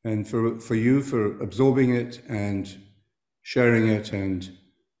 And for you, for absorbing it and sharing it and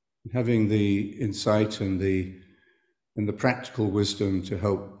having the insight and the practical wisdom to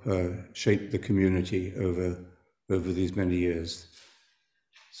help shape the community over these many years.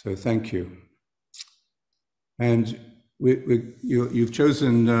 So thank you. And you've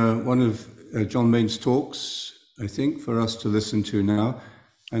chosen one of John Main's talks, I think, for us to listen to now.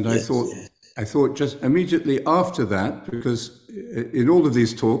 And yes, I thought just immediately after that, because in all of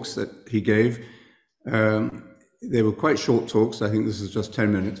these talks that he gave, they were quite short talks. I think this is just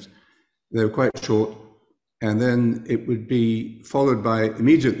 10 minutes. They were quite short. And then it would be followed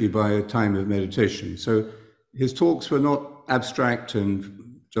immediately by a time of meditation. So his talks were not abstract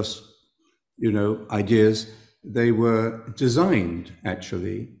and just, ideas. They were designed,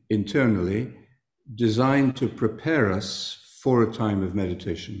 actually, internally, designed to prepare us for a time of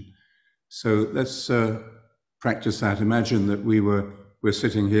meditation. So let's practice that. Imagine that we're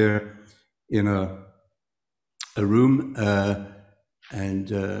sitting here in a room and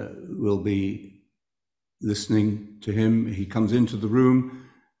we'll be listening to him. He comes into the room,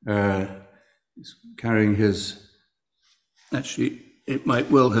 he's carrying actually, it might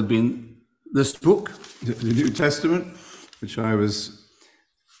well have been this book, the New Testament, which I was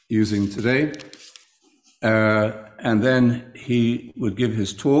using today. And then he would give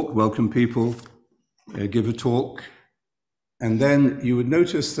his talk, welcome people, give a talk. And then you would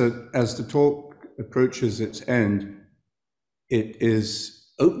notice that as the talk approaches its end, it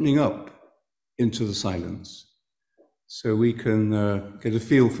is opening up into the silence. So we can get a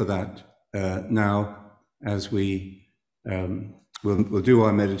feel for that now as we'll do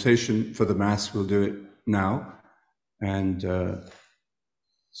our meditation for the Mass. We'll do it now. And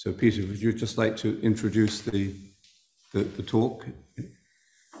so Peter, would you just like to introduce the talk?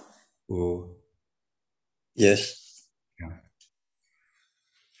 Or yes. Yeah.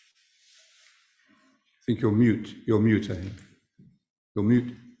 I think you're mute. You're mute, I think. You're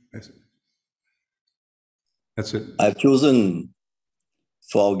mute. That's it. I've chosen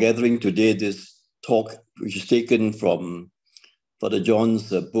for our gathering today this talk, which is taken from Fr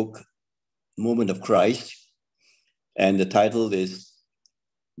John's book, Moment of Christ. And the title is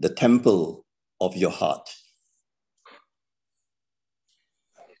The Temple of Your Heart.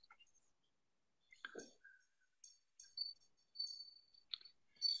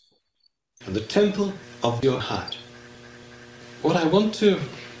 The temple of your heart. What I want to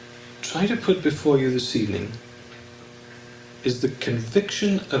try to put before you this evening is the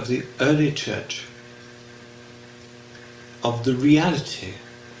conviction of the early church of the reality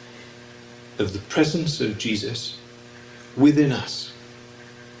of the presence of Jesus within us.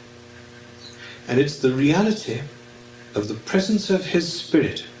 And it's the reality of the presence of his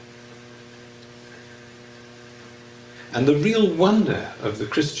Spirit. And the real wonder of the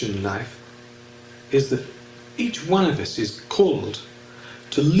Christian life is that each one of us is called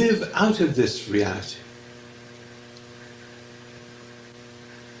to live out of this reality.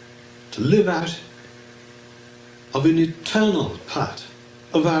 To live out of an eternal part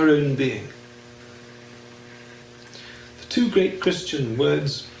of our own being. The two great Christian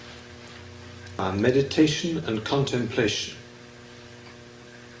words are meditation and contemplation.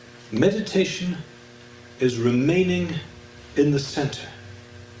 Meditation is remaining in the center,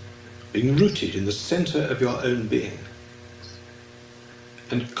 being rooted in the center of your own being.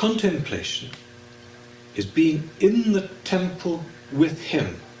 And contemplation is being in the temple with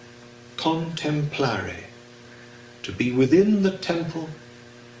him, contemplare, to be within the temple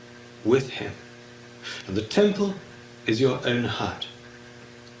with him. And the temple is your own heart.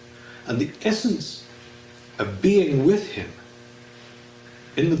 And the essence of being with him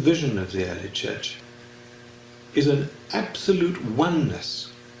in the vision of the early church is an absolute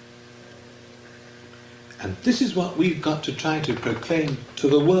oneness. And this is what we've got to try to proclaim to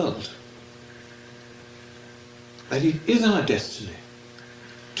the world. That it is our destiny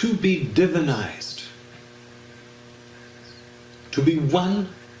to be divinized, to be one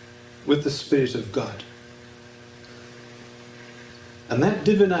with the Spirit of God. And that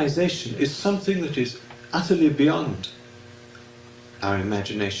divinization is something that is utterly beyond our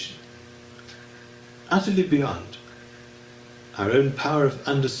imagination, utterly beyond our own power of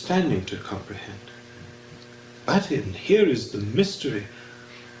understanding to comprehend. But here is the mystery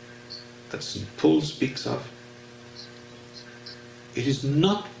that St. Paul speaks of. It is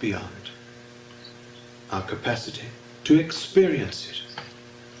not beyond our capacity to experience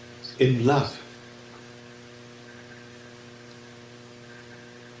it in love.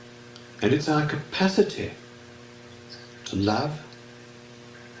 And it's our capacity to love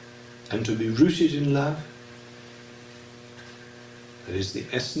and to be rooted in love that is the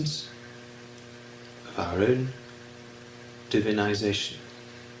essence of our own divinization.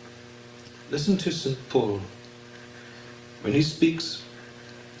 Listen to St. Paul when he speaks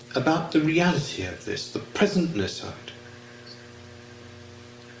about the reality of this, the presentness of it.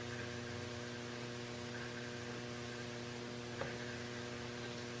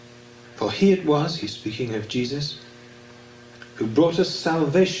 For he it was, he's speaking of Jesus, who brought us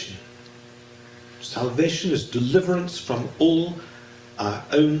salvation. Salvation is deliverance from all our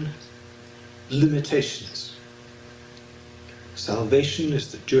own limitations. Salvation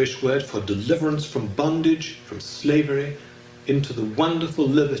is the Jewish word for deliverance from bondage, from slavery, into the wonderful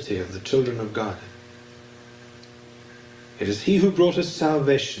liberty of the children of God. It is he who brought us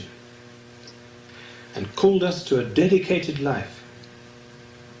salvation and called us to a dedicated life,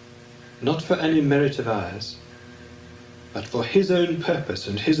 not for any merit of ours, but for his own purpose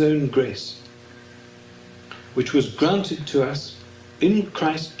and his own grace, which was granted to us in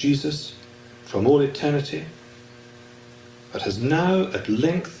Christ Jesus from all eternity, but has now at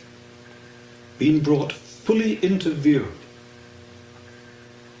length been brought fully into view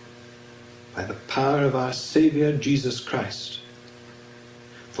by the power of our Saviour Jesus Christ.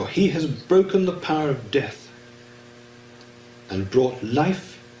 For he has broken the power of death and brought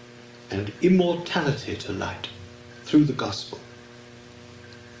life and immortality to light through the gospel.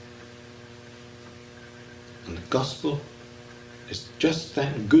 And the gospel is just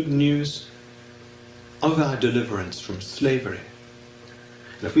that good news of our deliverance from slavery.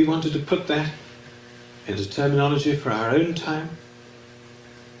 And if we wanted to put that into terminology for our own time,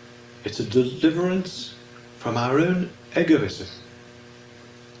 it's a deliverance from our own egoism,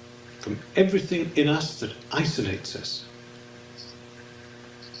 from everything in us that isolates us,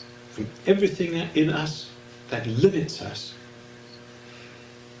 from everything in us that limits us,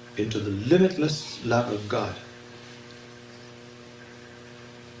 into the limitless love of God.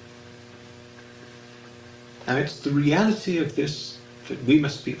 Now it's the reality of this that we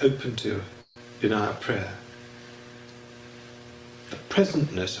must be open to in our prayer. The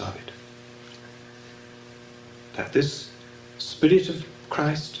presentness of it. That this Spirit of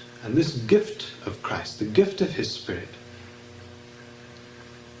Christ and this gift of Christ, the gift of his Spirit,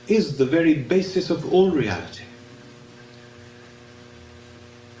 is the very basis of all reality.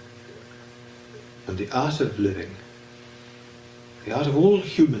 And the art of living, the art of all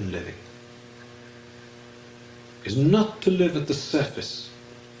human living, is not to live at the surface,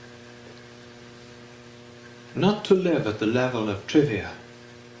 not to live at the level of trivia,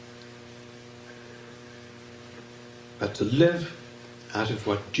 but to live out of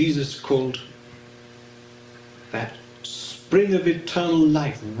what Jesus called that spring of eternal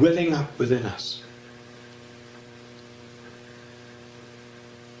life welling up within us.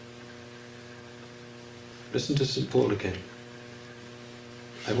 Listen to St. Paul again.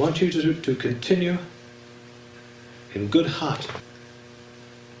 I want you to continue in good heart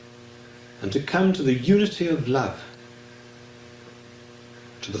and to come to the unity of love,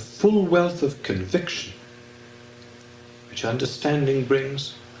 to the full wealth of conviction which understanding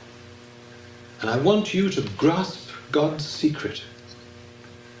brings. And I want you to grasp God's secret.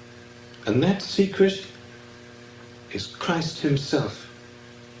 And that secret is Christ himself.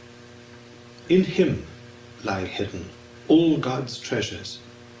 In him lie hidden all God's treasures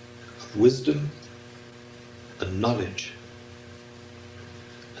of wisdom and knowledge.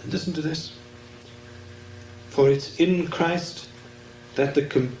 And listen to this. For it's in Christ that the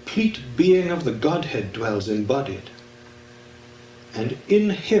complete being of the Godhead dwells embodied. And in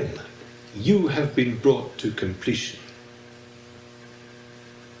him you have been brought to completion.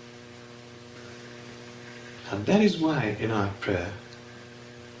 And that is why in our prayer,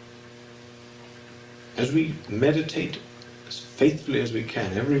 as we meditate as faithfully as we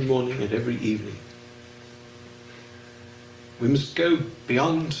can every morning and every evening, we must go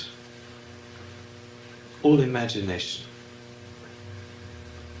beyond all imagination.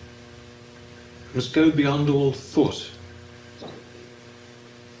 We must go beyond all thought,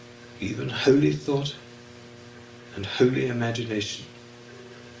 even holy thought and holy imagination.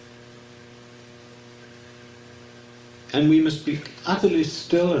 And we must be utterly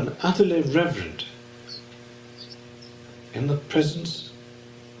still and utterly reverent in the presence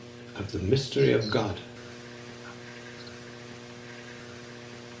of the mystery of God.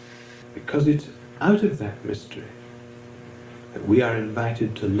 Because it's out of that mystery that we are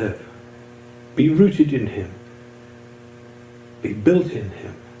invited to live. Be rooted in him. Be built in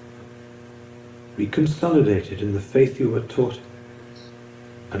him. Be consolidated in the faith you were taught.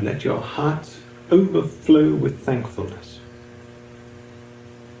 And let your hearts overflow with thankfulness.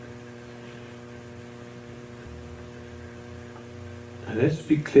 And let's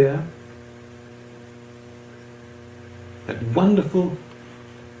be clear that wonderful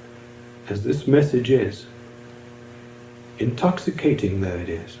as this message is, intoxicating though it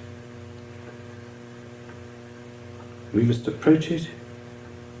is, we must approach it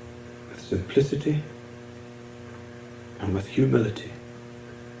with simplicity and with humility.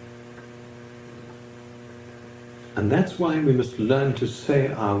 And that's why we must learn to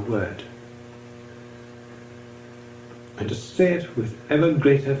say our word, and to say it with ever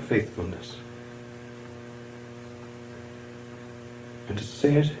greater faithfulness, and to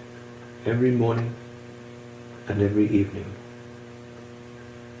say it every morning and every evening,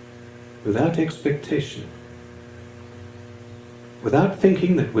 without expectation, without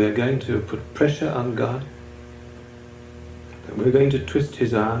thinking that we're going to put pressure on God, that we're going to twist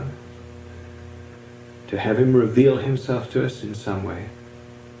his arm, to have him reveal himself to us in some way.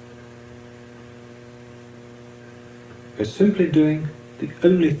 We're simply doing the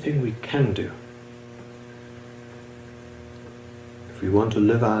only thing we can do if we want to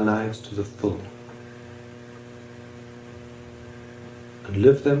live our lives to the full, and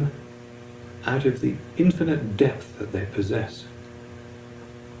live them out of the infinite depth that they possess,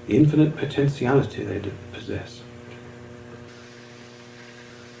 the infinite potentiality they possess.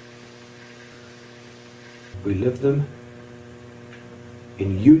 We live them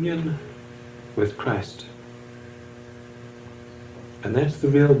in union with Christ. And that's the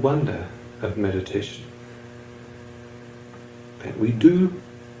real wonder of meditation. That we do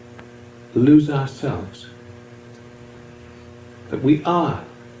lose ourselves. That we are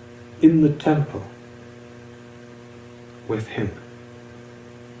in the temple with him.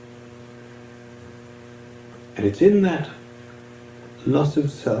 And it's in that loss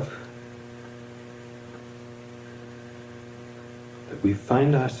of self that we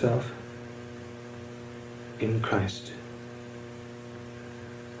find ourselves in Christ.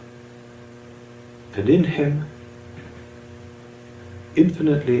 And in him,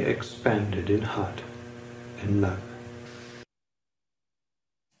 infinitely expanded in heart and love.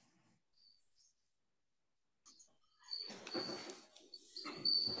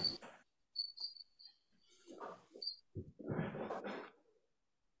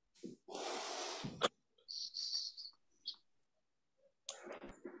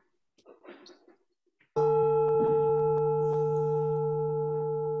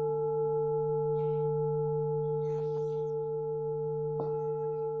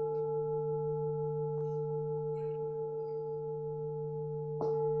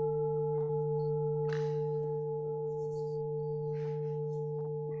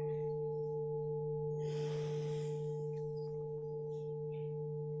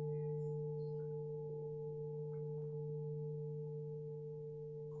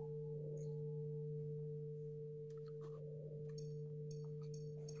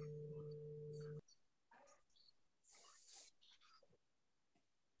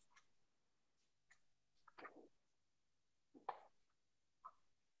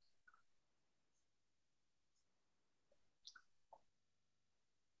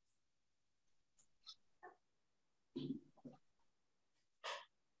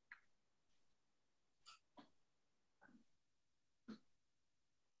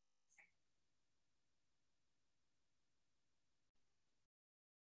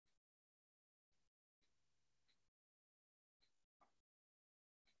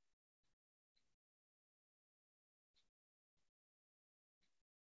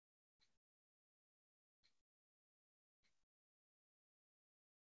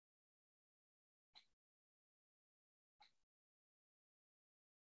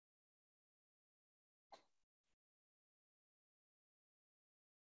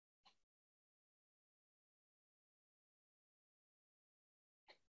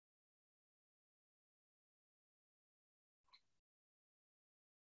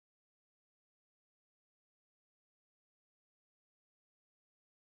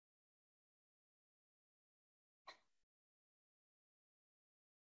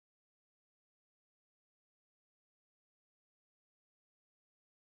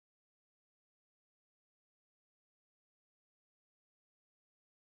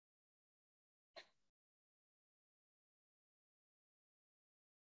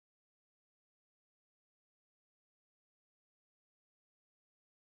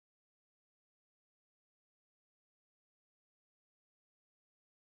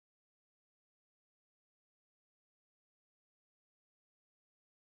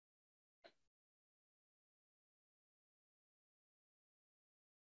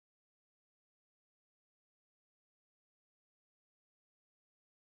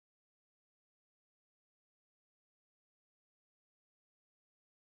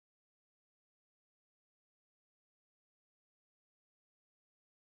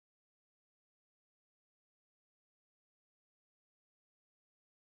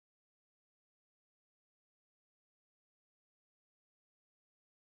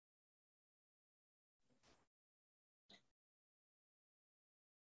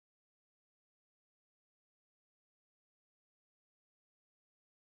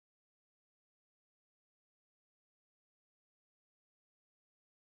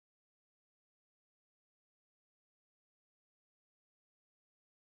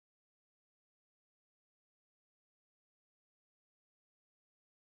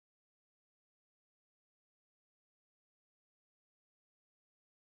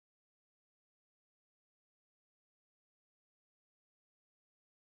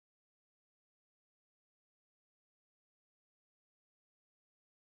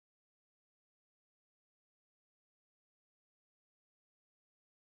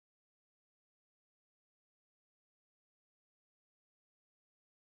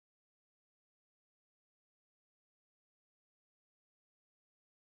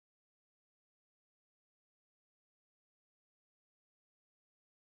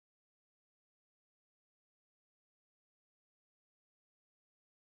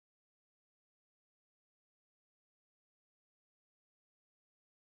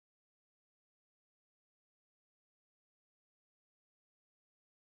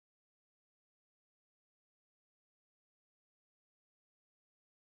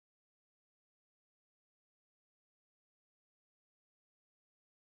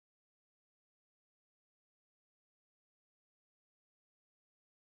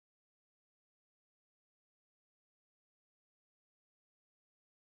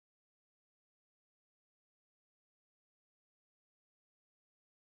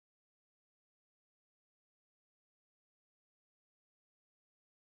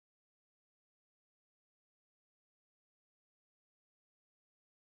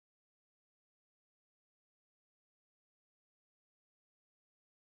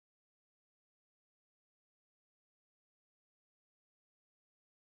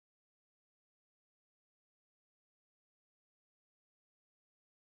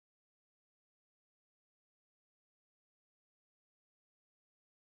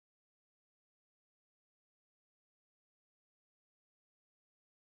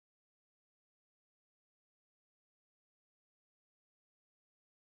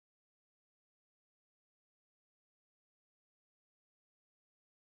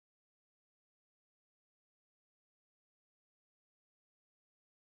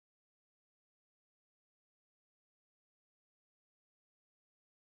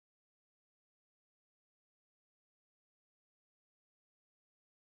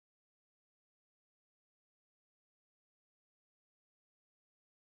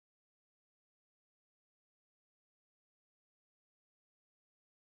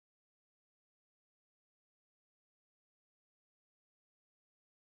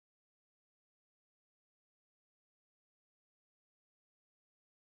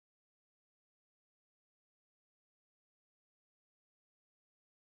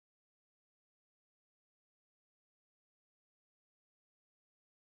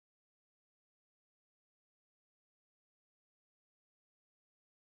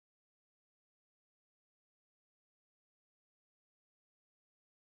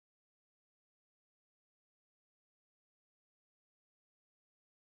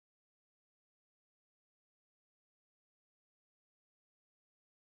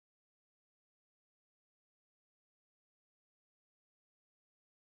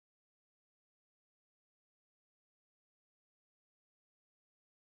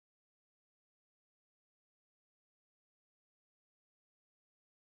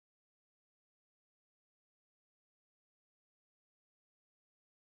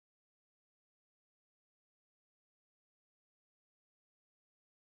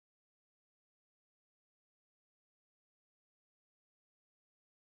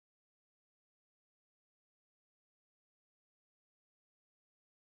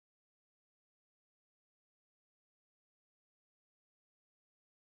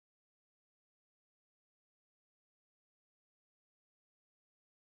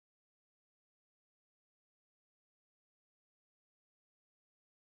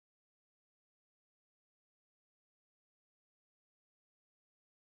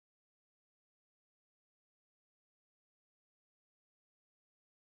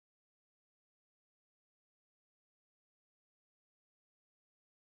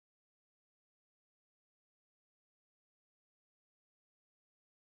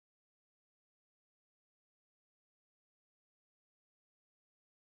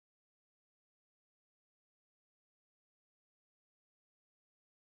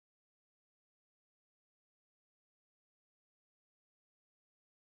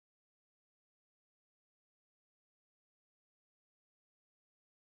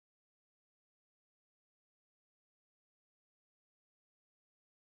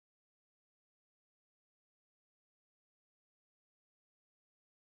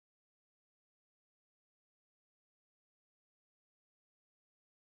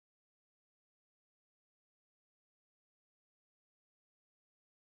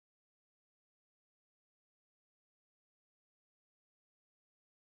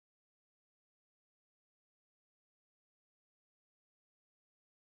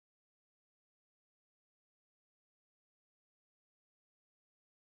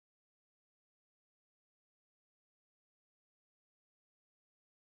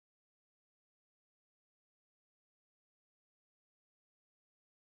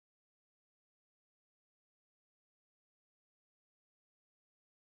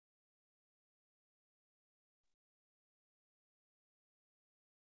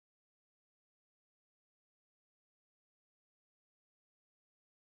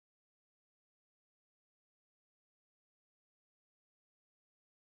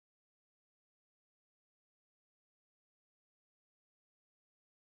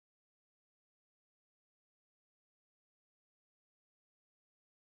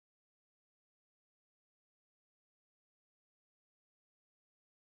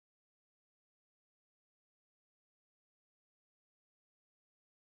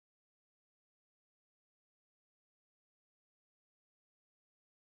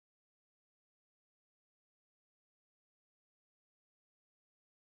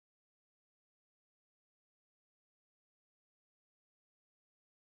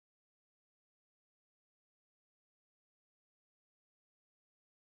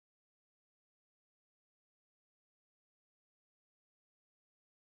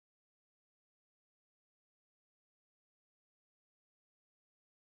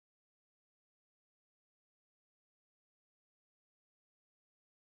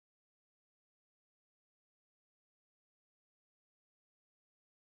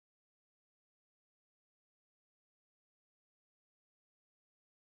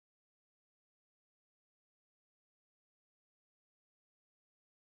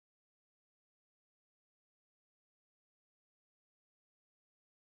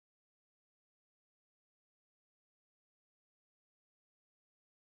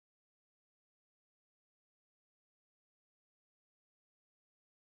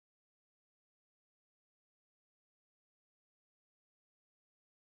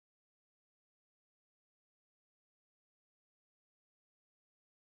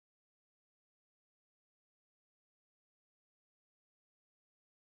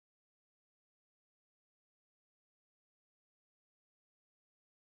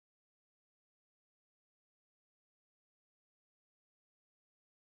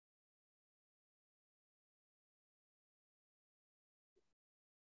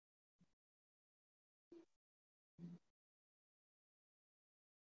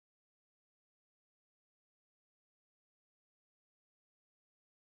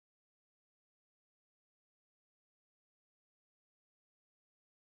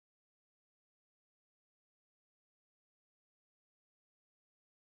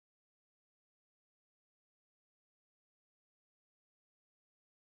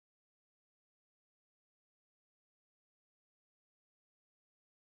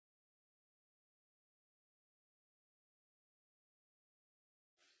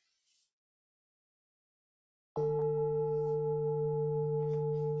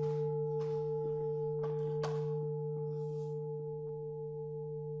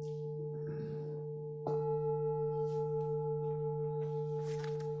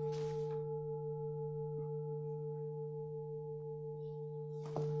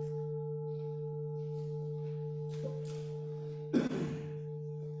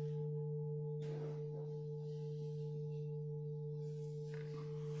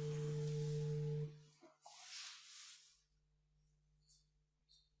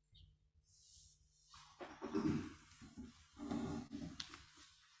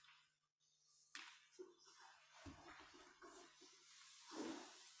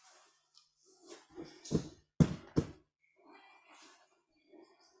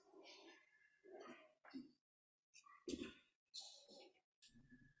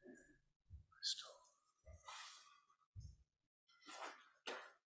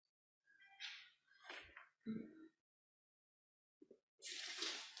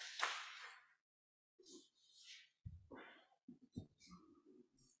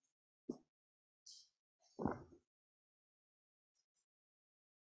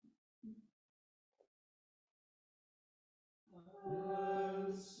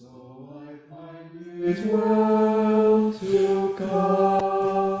 it well to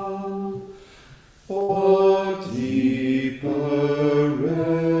come for deeper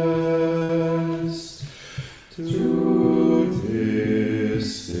rest to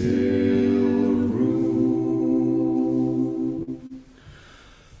this still room.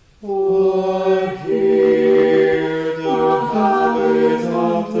 For here the habit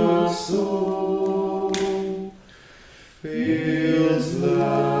of the soul feels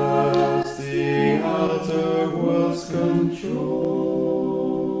less the outer world's control.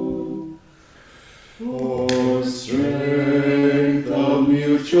 For strength of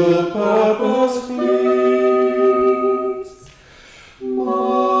mutual purpose pleads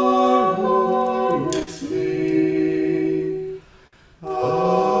more earnestly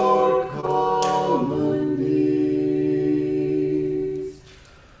our common needs.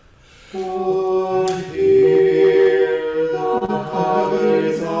 For here the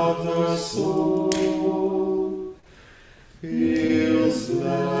habit of the soul feels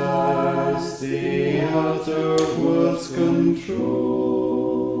less the outer world's control.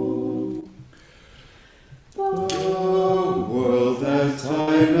 The world that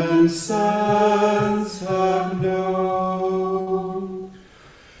time and sense have known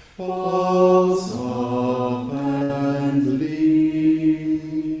falls off and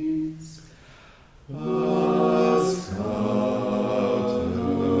leaves us scattered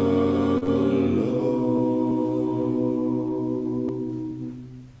alone.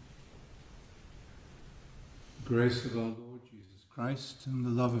 The grace of our Lord Jesus Christ and the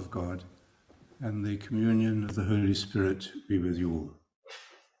love of God and the communion of the Holy Spirit be with you all.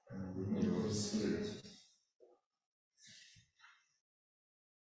 And your spirit.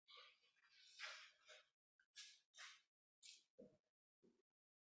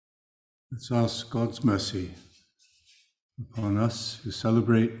 Let's ask God's mercy upon us who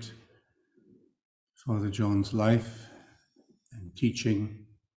celebrate Father John's life and teaching,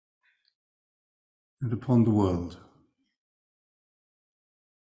 and upon the world.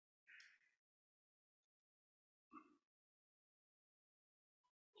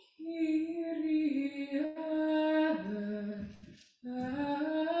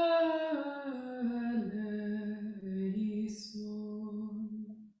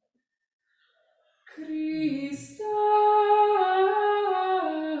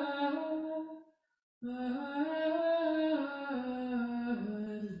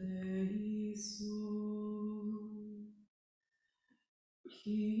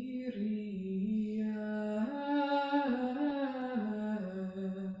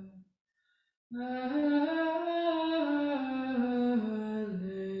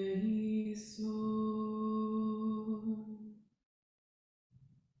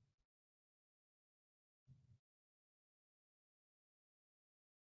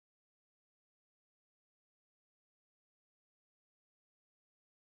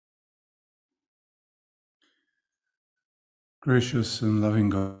 Gracious and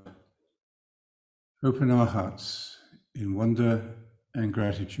loving God, open our hearts in wonder and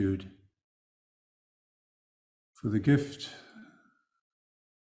gratitude for the gift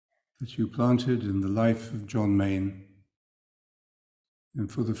that you planted in the life of John Main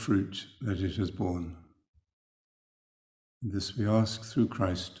and for the fruit that it has borne. And this we ask through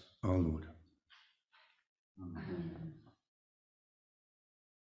Christ our Lord. Amen.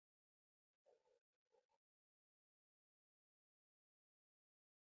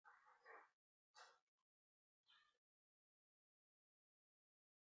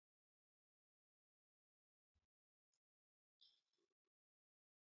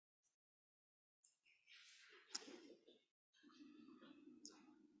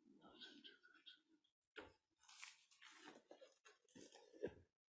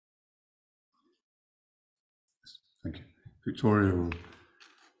 Thank you. Victoria will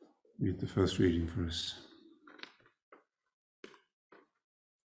read the first reading for us.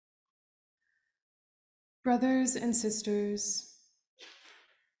 Brothers and sisters,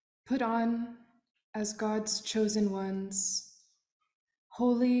 put on as God's chosen ones,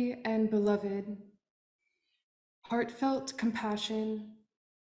 holy and beloved, heartfelt compassion,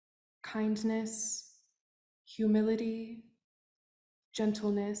 kindness, humility,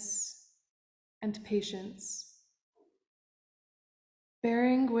 gentleness, and patience,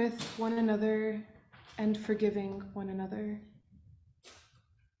 bearing with one another and forgiving one another.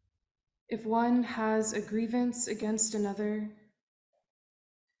 If one has a grievance against another,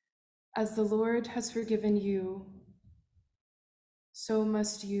 as the Lord has forgiven you, so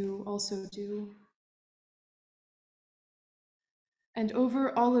must you also do. And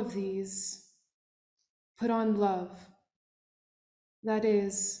over all of these, put on love, that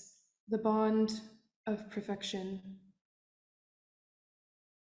is, the bond of perfection.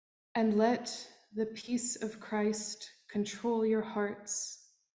 And let the peace of Christ control your hearts,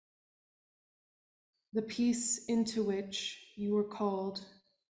 the peace into which you were called,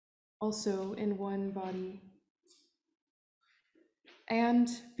 also in one body. And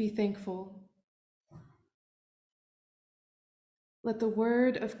be thankful. Let the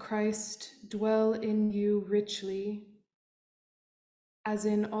word of Christ dwell in you richly, as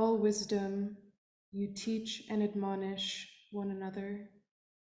in all wisdom you teach and admonish one another,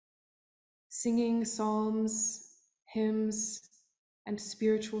 singing psalms, hymns, and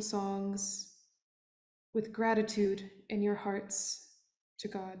spiritual songs with gratitude in your hearts to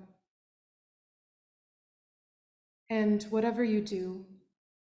God. And whatever you do,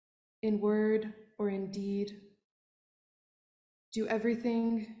 in word or in deed, do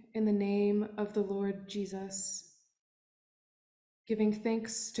everything in the name of the Lord Jesus, giving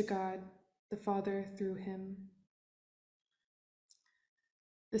thanks to God the Father through him.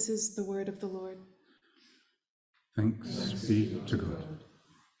 This is the word of the Lord. Thanks be to God.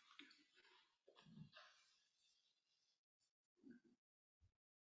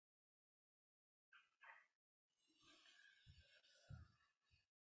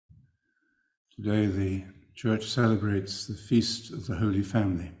 Today the Church celebrates the Feast of the Holy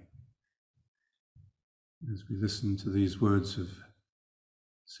Family. As we listen to these words of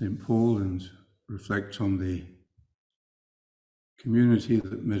St. Paul and reflect on the community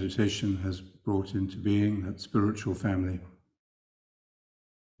that meditation has brought into being, that spiritual family,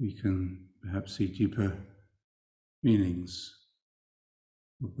 we can perhaps see deeper meanings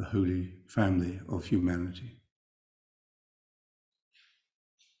of the Holy Family of humanity.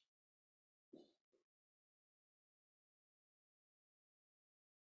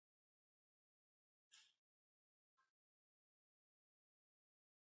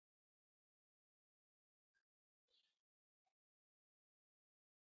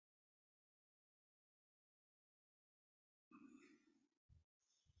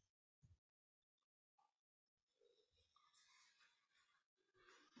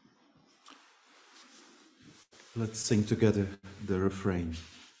 Let's sing together the refrain.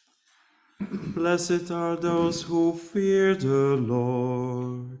 Blessed are those who fear the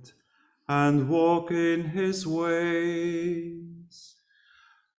Lord and walk in his ways.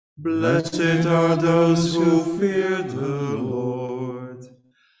 Blessed are those who fear the Lord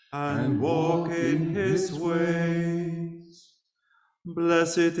and walk in his ways.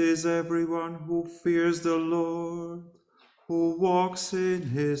 Blessed is everyone who fears the Lord, who walks in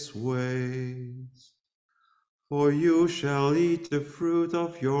his ways. For you shall eat the fruit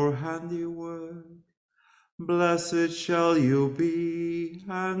of your handiwork. Blessed shall you be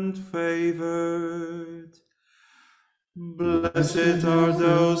and favored. Blessed are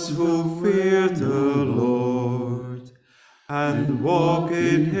those who fear the Lord and walk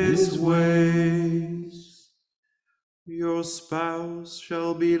in his ways. Your spouse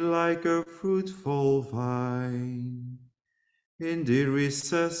shall be like a fruitful vine in the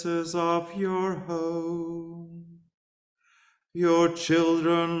recesses of your home. Your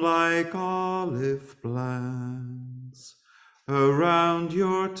children like olive plants around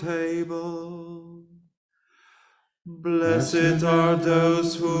your table. Blessed are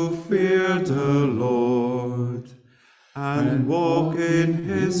those who fear the Lord and walk in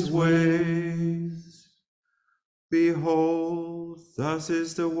his ways. Behold, thus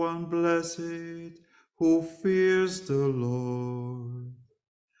is the one blessed who fears the Lord.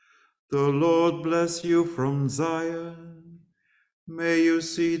 The Lord bless you from Zion. May you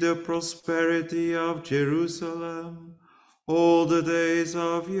see the prosperity of Jerusalem all the days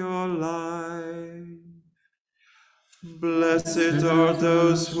of your life. Blessed are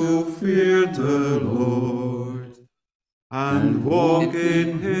those who fear the Lord and walk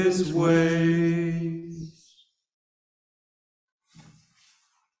in his ways.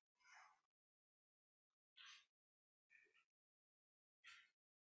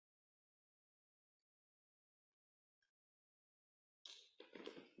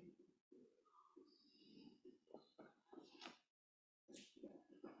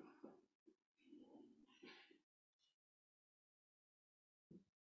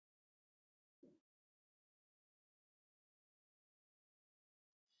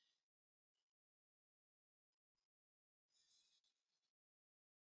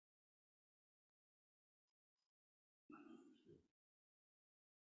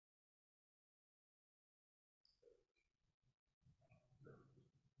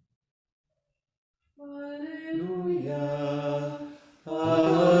 Alleluia,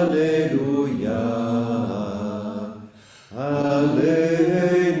 Alleluia, Alleluia.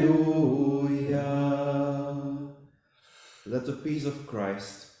 peace of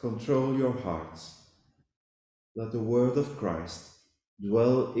Christ control your hearts. Let the word of Christ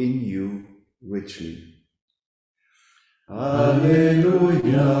dwell in you richly.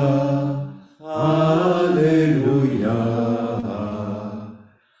 Alleluia, alleluia,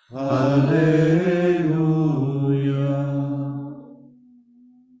 alleluia.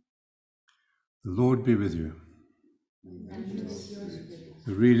 The Lord be with you. And with your spirit.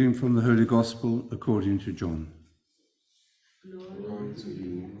 The reading from the Holy Gospel according to John. Glory to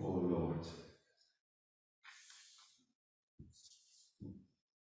you, O Lord.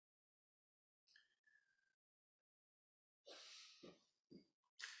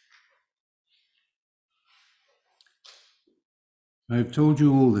 I have told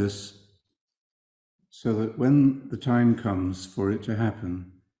you all this so that when the time comes for it to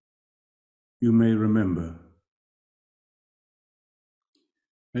happen, you may remember.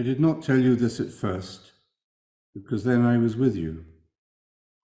 I did not tell you this at first, because then I was with you.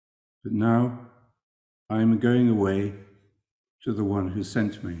 But now I am going away to the one who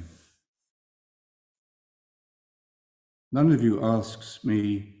sent me. None of you asks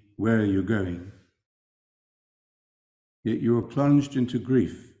me, where are you going? Yet you are plunged into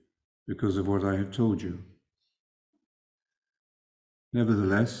grief because of what I have told you.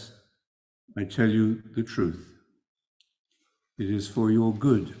 Nevertheless, I tell you the truth. It is for your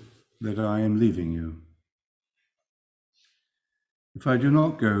good that I am leaving you. If I do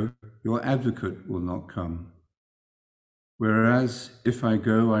not go, your advocate will not come. Whereas, if I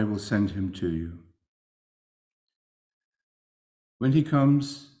go, I will send him to you. When he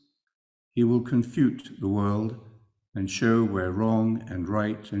comes, he will confute the world and show where wrong and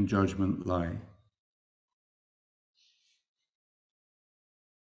right and judgment lie.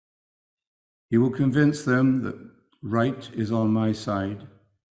 He will convince them that right is on my side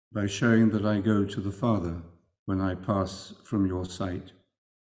by showing that I go to the Father when I pass from your sight.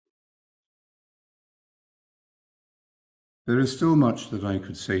 There is still much that I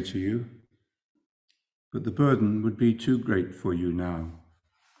could say to you, but the burden would be too great for you now.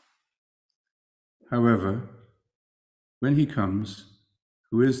 However, when he comes,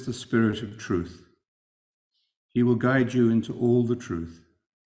 who is the Spirit of truth, he will guide you into all the truth,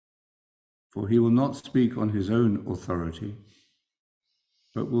 for he will not speak on his own authority,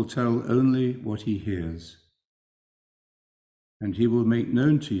 but will tell only what he hears. And he will make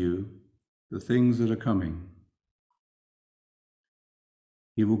known to you the things that are coming.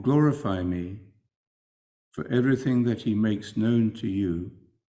 He will glorify me, for everything that he makes known to you,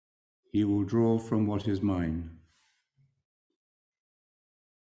 he will draw from what is mine.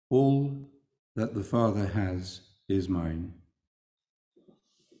 All that the Father has is mine.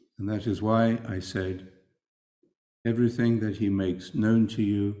 And that is why I said, everything that he makes known to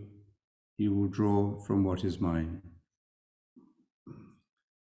you, he will draw from what is mine.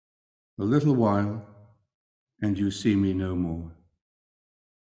 A little while, and you see me no more.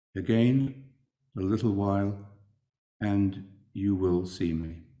 Again, a little while, and you will see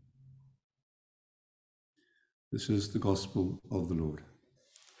me. This is the gospel of the Lord.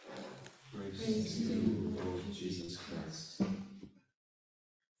 Praise to you, Lord Jesus Christ.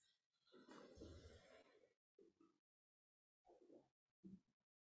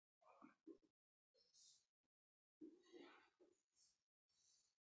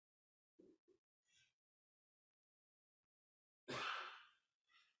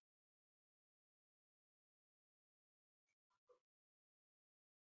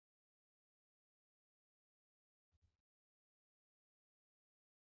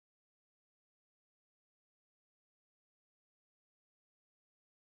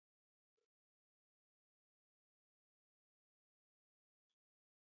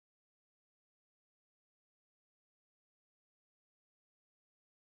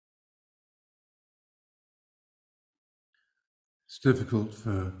 It's difficult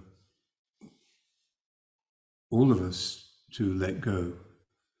for all of us to let go,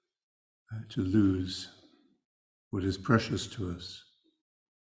 to lose what is precious to us,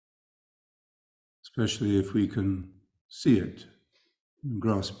 especially if we can see it and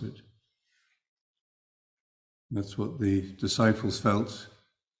grasp it. That's what the disciples felt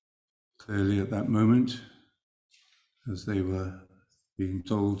clearly at that moment as they were being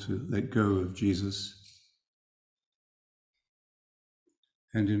told to let go of Jesus.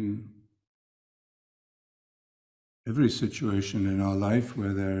 And in every situation in our life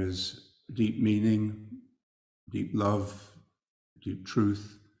where there is deep meaning, deep love, deep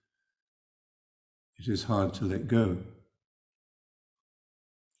truth, it is hard to let go.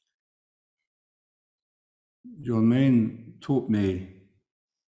 John Main taught me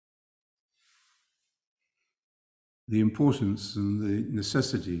the importance and the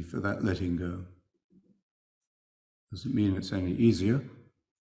necessity for that letting go. Doesn't mean it's any easier,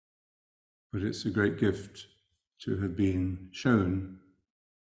 but it's a great gift to have been shown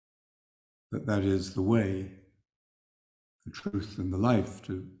that that is the way, the truth and the life,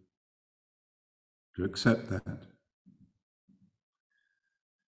 to accept that.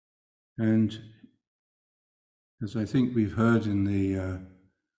 And as I think we've heard in the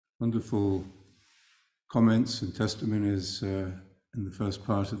wonderful comments and testimonies in the first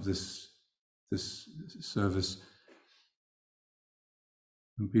part of this service,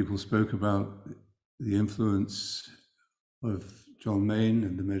 when people spoke about the influence of John Main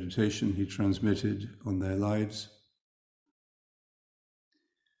and the meditation he transmitted on their lives,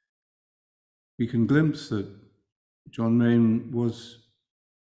 we can glimpse that John Main was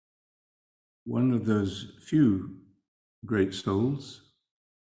one of those few great souls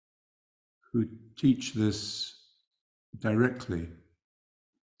who teach this directly.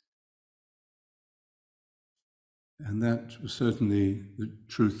 And that was certainly the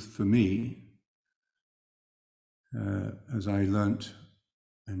truth for me, as I learnt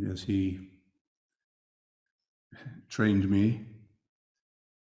and as he trained me,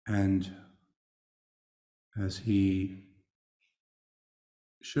 and as he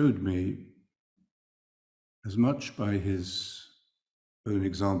showed me, as much by his own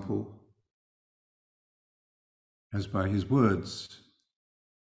example as by his words.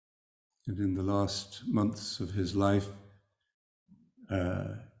 And in the last months of his life,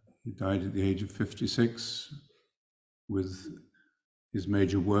 he died at the age of 56, with his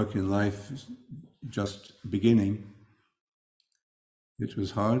major work in life just beginning. It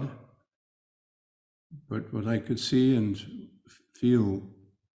was hard, but what I could see and feel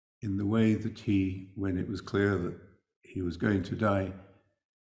in the way that he, when it was clear that he was going to die,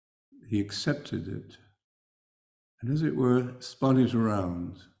 he accepted it, and as it were, spun it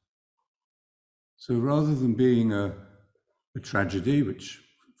around. So rather than being a tragedy, which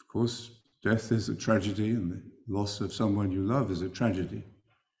of course death is a tragedy and the loss of someone you love is a tragedy,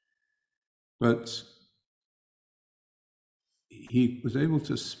 but he was able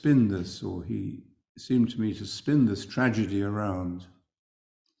to spin this, or he seemed to me to spin this tragedy around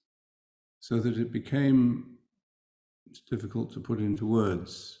so that it became, it's difficult to put into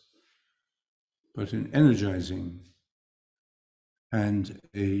words, but an energizing and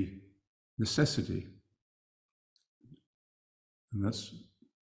a necessity. And that's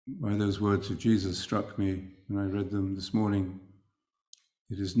why those words of Jesus struck me when I read them this morning.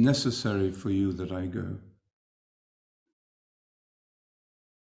 It is necessary for you that I go.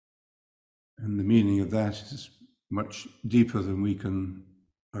 And the meaning of that is much deeper than we can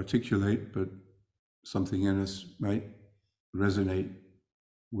articulate, but something in us might resonate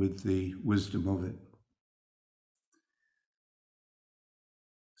with the wisdom of it.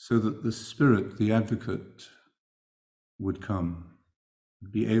 So that the Spirit, the advocate, would come,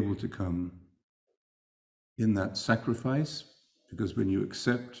 be able to come in that sacrifice, because when you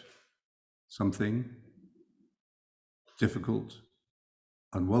accept something difficult,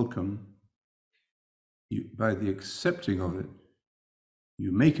 unwelcome, by the accepting of it,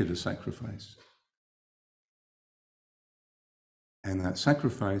 you make it a sacrifice. And that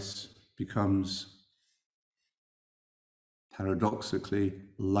sacrifice becomes paradoxically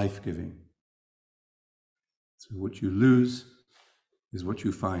life-giving. So what you lose is what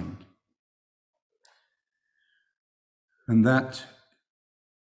you find. And that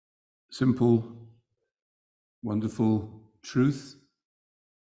simple, wonderful truth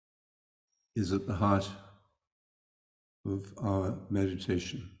is at the heart of our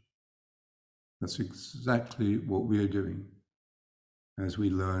meditation. That's exactly what we are doing as we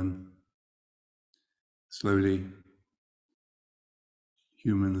learn slowly,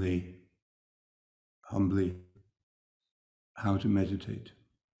 humanly, humbly, how to meditate.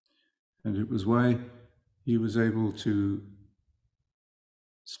 And it was why he was able to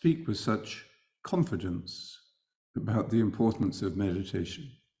speak with such confidence about the importance of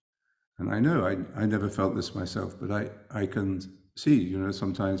meditation. And I know I never felt this myself, but I can see,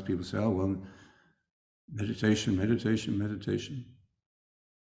 sometimes people say, oh, well, meditation.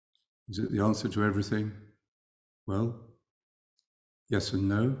 Is it the answer to everything? Well, yes and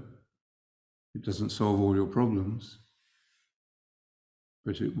no. It doesn't solve all your problems,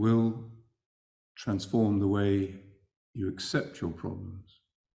 but it will transform the way you accept your problems.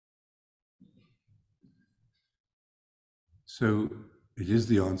 So it is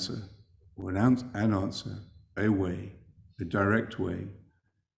the answer, or an answer, a way, a direct way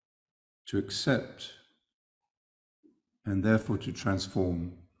to accept and therefore to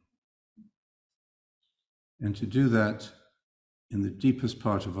transform. and to do that in the deepest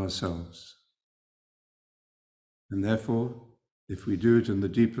part of ourselves. And therefore, if we do it in the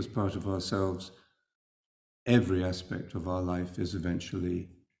deepest part of ourselves, every aspect of our life is eventually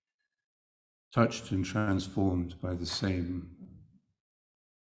touched and transformed by the same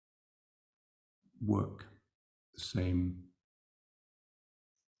work, the same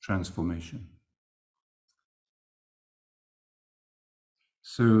transformation.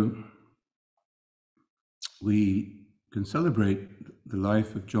 So we can celebrate the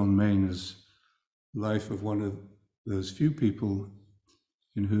life of John Main as the life of one of those few people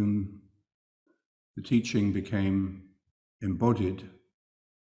in whom the teaching became embodied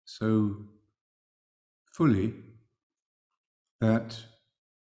so fully that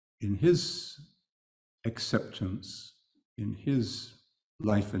in his acceptance, in his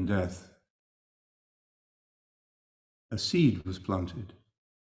life and death, a seed was planted.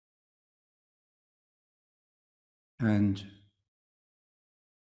 And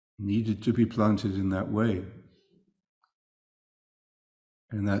needed to be planted in that way.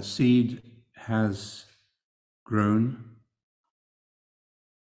 And that seed has grown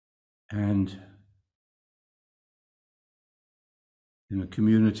and in a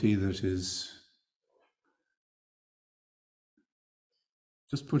community that is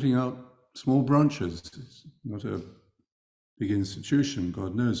just putting out small branches. It's not a big institution,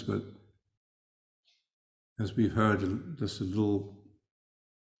 God knows, but as we've heard, just a little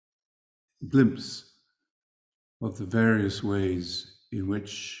glimpse of the various ways in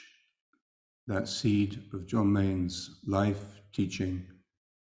which that seed of John Main's life, teaching,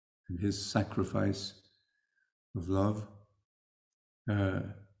 and his sacrifice of love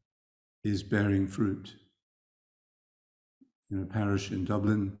is bearing fruit. In a parish in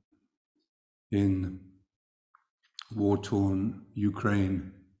Dublin, in war-torn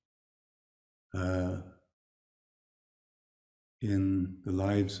Ukraine, in the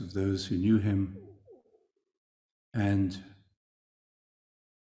lives of those who knew him, and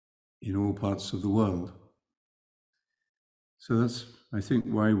in all parts of the world. So that's, I think,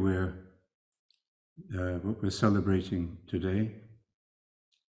 why we're what we're celebrating today,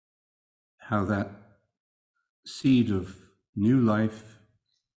 how that seed of new life,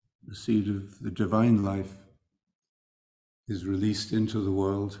 the seed of the divine life, is released into the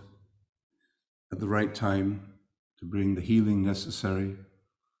world at the right time to bring the healing necessary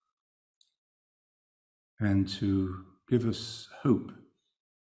and to give us hope,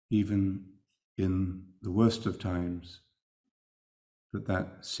 even in the worst of times, that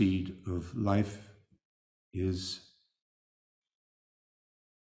that seed of life is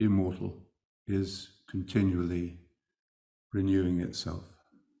immortal, is continually renewing itself.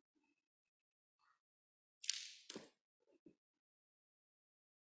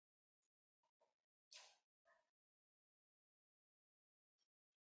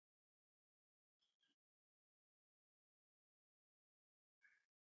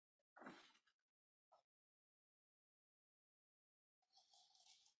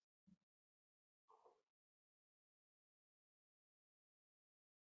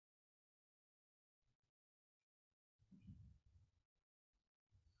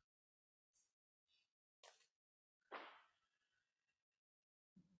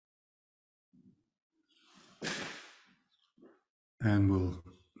 And we'll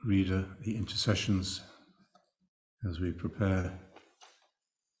read the intercessions as we prepare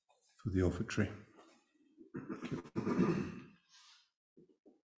for the offertory.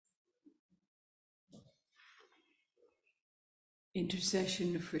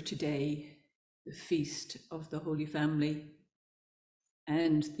 Intercession for today, the feast of the Holy Family,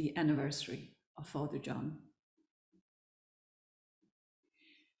 and the anniversary of Father John.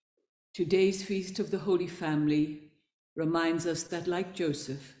 Today's feast of the Holy Family reminds us that, like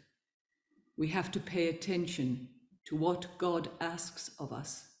Joseph, we have to pay attention to what God asks of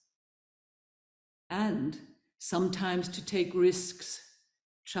us, and sometimes to take risks,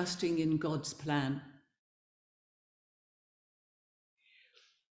 trusting in God's plan.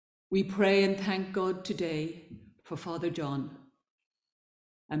 We pray and thank God today for Father John,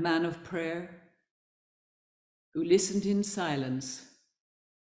 a man of prayer who listened in silence,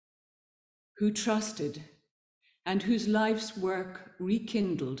 who trusted, and whose life's work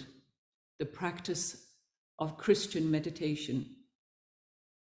rekindled the practice of Christian meditation,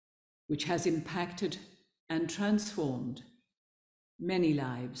 which has impacted and transformed many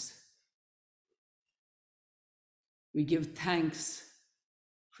lives. We give thanks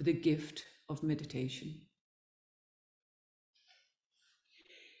for the gift of meditation.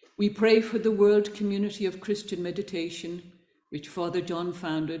 We pray for the World Community of Christian Meditation, which Father John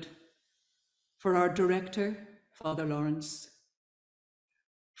founded, for our director, Father Lawrence,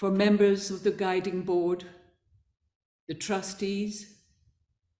 for members of the guiding board, the trustees,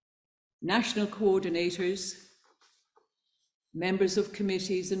 national coordinators, members of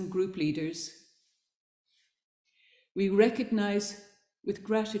committees and group leaders. We recognize with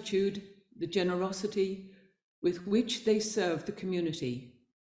gratitude the generosity with which they serve the community,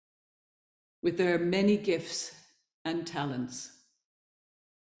 with their many gifts and talents.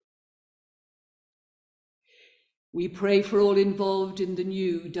 We pray for all involved in the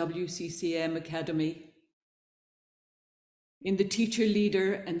new WCCM Academy, in the teacher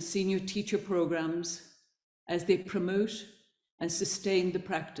leader and senior teacher programs as they promote and sustain the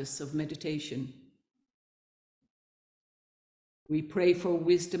practice of meditation. We pray for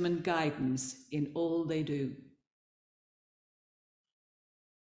wisdom and guidance in all they do.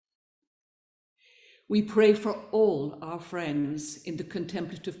 We pray for all our friends in the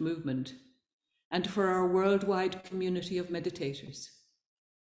contemplative movement and for our worldwide community of meditators.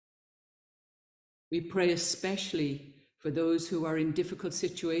 We pray especially for those who are in difficult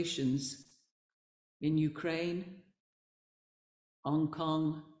situations in Ukraine, Hong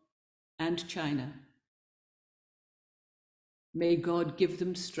Kong, and China. May God give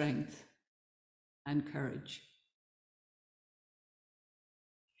them strength and courage.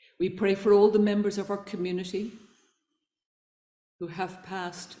 We pray for all the members of our community who have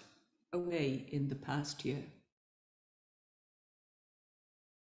passed away in the past year.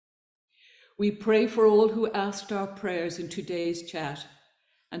 We pray for all who asked our prayers in today's chat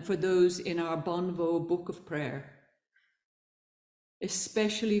and for those in our Bonnevaux Book of Prayer,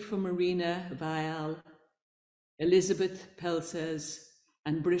 especially for Marina Vial, Elizabeth Pelses,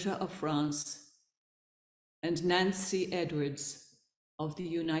 and Britta of France, and Nancy Edwards of the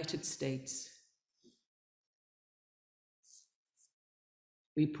United States.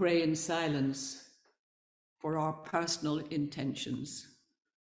 We pray in silence for our personal intentions.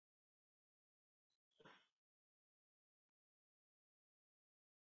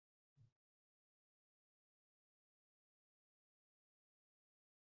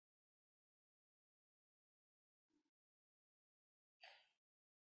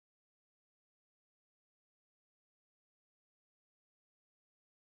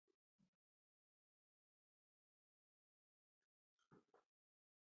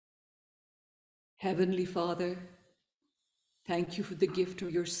 Heavenly Father, thank you for the gift of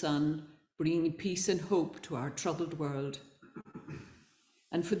your Son, bringing peace and hope to our troubled world,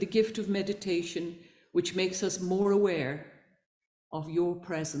 and for the gift of meditation, which makes us more aware of your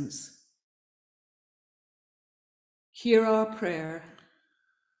presence. Hear our prayer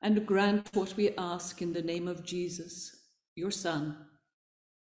and grant what we ask in the name of Jesus, your Son,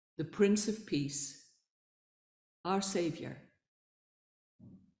 the Prince of Peace, our Savior,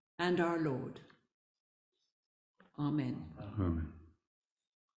 and our Lord. Amen. Amen.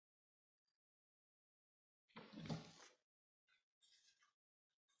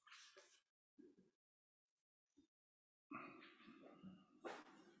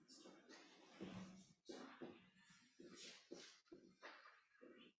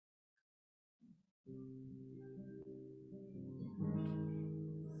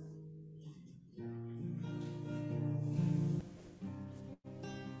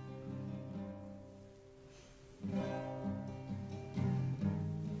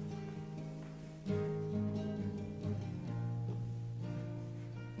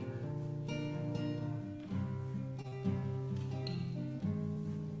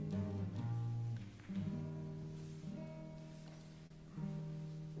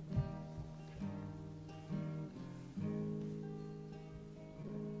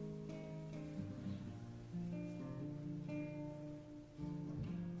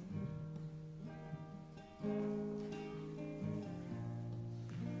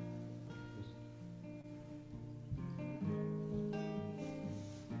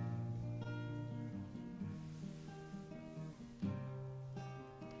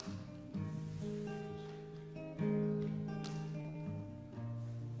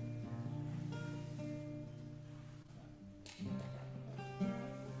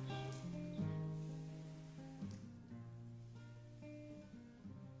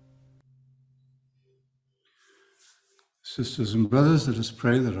 Sisters and brothers, let us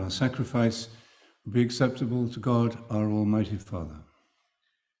pray that our sacrifice will be acceptable to God, our Almighty Father.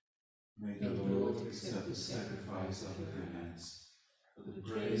 May the Lord accept the sacrifice of your hands, for the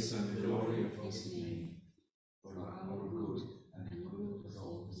praise and the glory of his name, for our good and the good of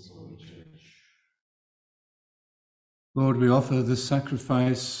all his holy church. Lord, we offer this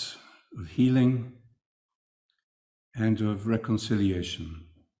sacrifice of healing and of reconciliation.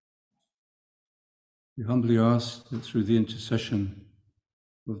 We humbly ask that through the intercession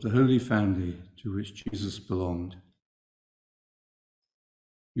of the Holy Family to which Jesus belonged,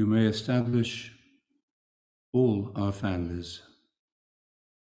 you may establish all our families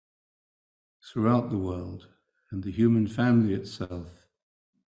throughout the world and the human family itself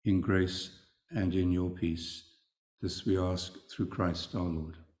in grace and in your peace. This we ask through Christ our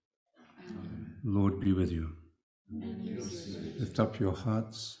Lord. Amen. The Lord be with you. Lift up your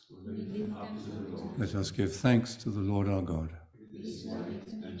hearts. Let us give thanks to the Lord our God. It is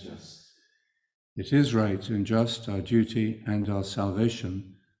right and just, our duty and our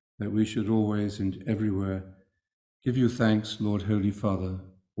salvation, that we should always and everywhere give you thanks, Lord, Holy Father,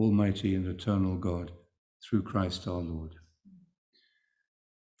 Almighty and eternal God, through Christ our Lord.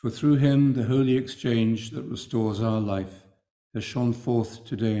 For through him the holy exchange that restores our life has shone forth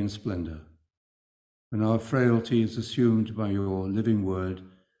today in splendor, when our frailty is assumed by your living word.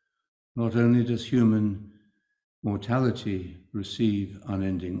 Not only does human mortality receive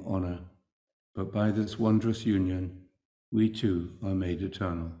unending honor, but by this wondrous union, we too are made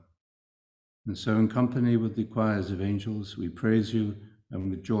eternal. And so in company with the choirs of angels, we praise you, and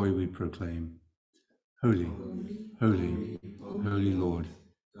with joy we proclaim, Holy, holy, holy Lord,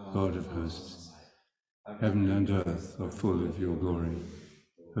 God of hosts. Heaven and earth are full of your glory.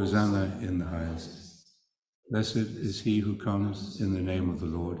 Hosanna in the highest. Blessed is he who comes in the name of the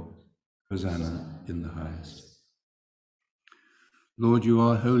Lord. Hosanna in the highest. Lord, you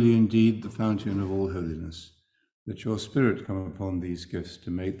are holy indeed, the fountain of all holiness. Let your Spirit come upon these gifts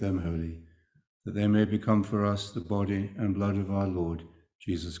to make them holy, that they may become for us the body and blood of our Lord,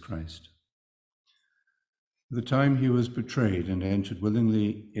 Jesus Christ. At the time he was betrayed and entered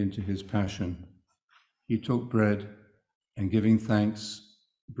willingly into his passion, he took bread and, giving thanks,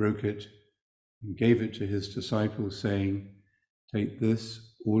 broke it and gave it to his disciples, saying, Take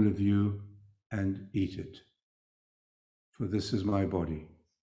this, all of you, and eat it. For this is my body,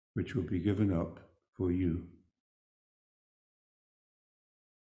 which will be given up for you.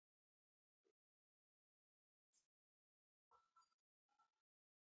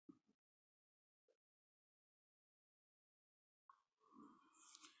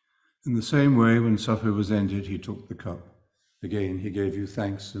 In the same way, when supper was ended, he took the cup. Again, he gave you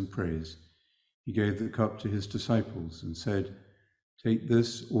thanks and praise. He gave the cup to his disciples and said, Take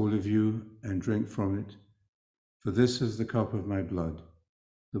this, all of you, and drink from it. For this is the cup of my blood,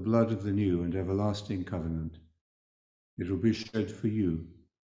 the blood of the new and everlasting covenant. It will be shed for you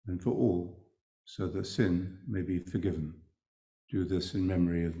and for all, so that sin may be forgiven. Do this in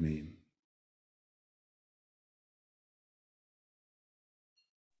memory of me.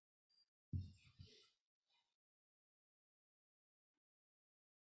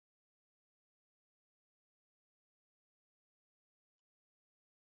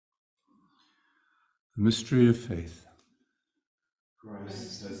 The mystery of faith.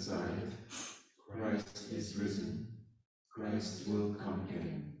 Christ has died. Christ is risen. Christ will come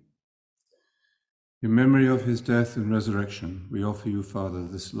again. In memory of his death and resurrection, we offer you, Father,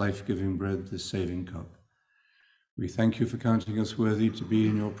 this life-giving bread, this saving cup. We thank you for counting us worthy to be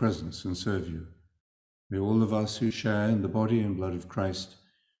in your presence and serve you. May all of us who share in the body and blood of Christ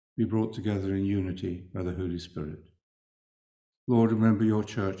be brought together in unity by the Holy Spirit. Lord, remember your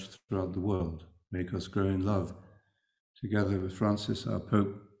church throughout the world. Make us grow in love, together with Francis, our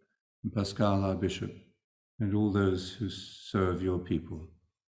Pope, and Pascal, our Bishop, and all those who serve your people.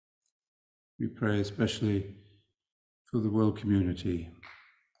 We pray especially for the world community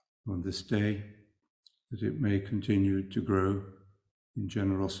on this day, that it may continue to grow in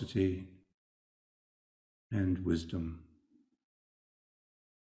generosity and wisdom.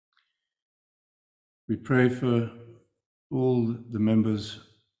 We pray for all the members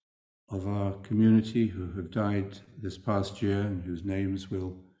of our community who have died this past year and whose names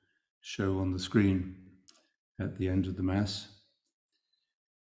will show on the screen at the end of the Mass.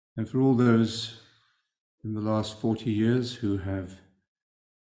 And for all those in the last 40 years who have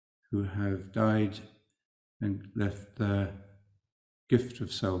died and left their gift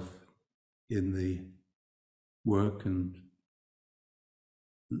of self in the work and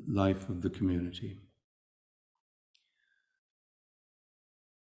life of the community.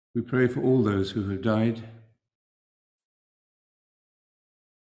 We pray for all those who have died.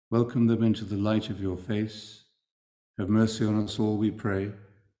 Welcome them into the light of your face. Have mercy on us all, we pray,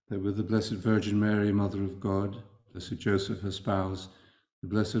 that with the Blessed Virgin Mary, Mother of God, Blessed Joseph, her spouse, the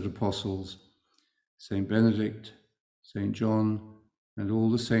blessed apostles, Saint Benedict, Saint John, and all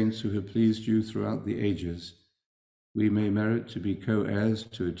the saints who have pleased you throughout the ages, we may merit to be co-heirs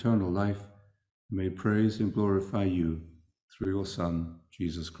to eternal life, and may praise and glorify you through your Son,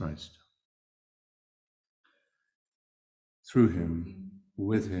 Jesus Christ. through him,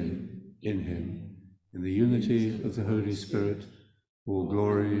 with him, in the unity of the Holy Spirit, all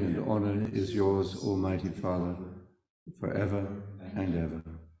glory and honor is yours, Almighty Father, forever and ever.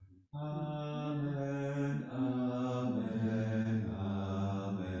 Amen, amen,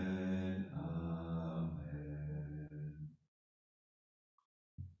 amen, amen.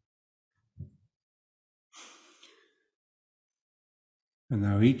 And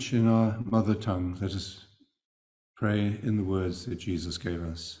now each in our mother tongue, let us pray in the words that Jesus gave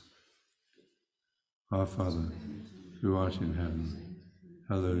us. Our Father, who art in heaven,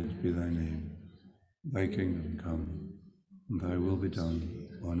 hallowed be thy name. Thy kingdom come, and thy will be done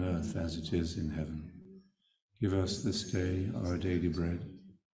on earth as it is in heaven. Give us this day our daily bread,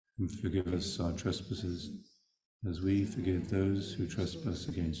 and forgive us our trespasses, as we forgive those who trespass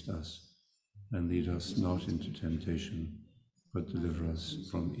against us. And lead us not into temptation, but deliver us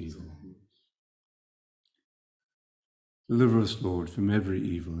from evil. Deliver us, Lord, from every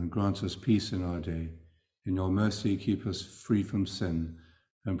evil, and grant us peace in our day. In your mercy, keep us free from sin,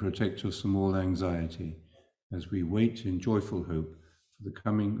 and protect us from all anxiety, as we wait in joyful hope for the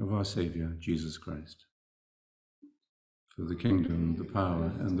coming of our Saviour, Jesus Christ. For the kingdom, the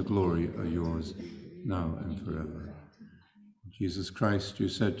power, and the glory are yours, now and forever. Jesus Christ, you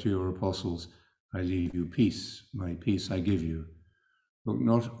said to your apostles, I leave you peace, my peace I give you. Look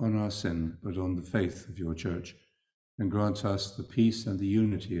not on our sin, but on the faith of your church, and grant us the peace and the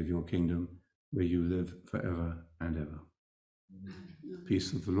unity of your kingdom, where you live forever and ever. The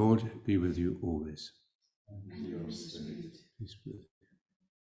peace of the Lord be with you always. And your spirit. Peace be with you.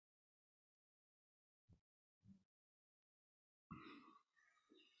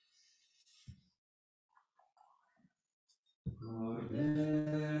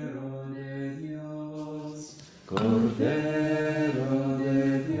 Cordero de Dios, Cordero de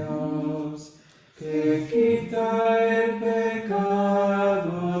Dios, que quita el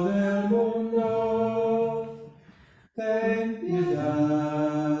pecado del mundo, ten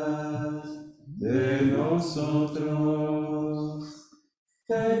piedad de nosotros,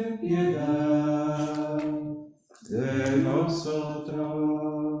 ten piedad de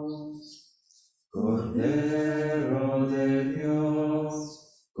nosotros. Cordero de Dios,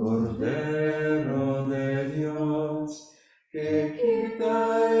 Cordero de Dios, que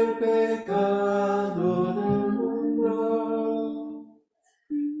quita el pecado del mundo,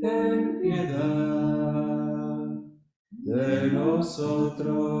 ten piedad de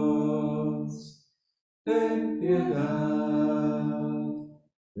nosotros, ten piedad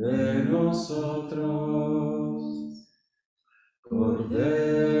de nosotros.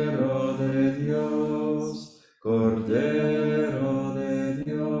 Cordero de Dios, Cordero de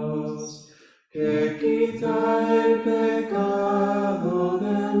Dios, que quita el pecado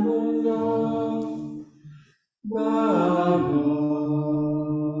del mundo, danos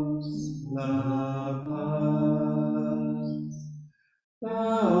la paz,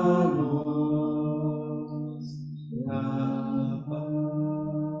 danos la paz.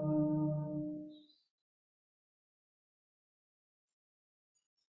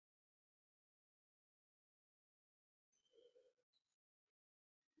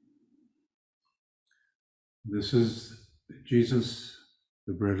 This is Jesus,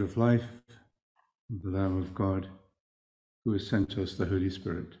 the bread of life, the Lamb of God, who has sent us the Holy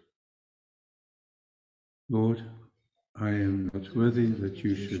Spirit. Lord, I am not worthy that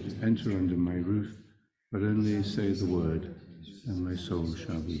you should enter under my roof, but only say the word, and my soul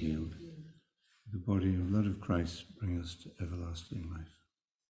shall be healed. The body and blood of Christ bring us to everlasting life.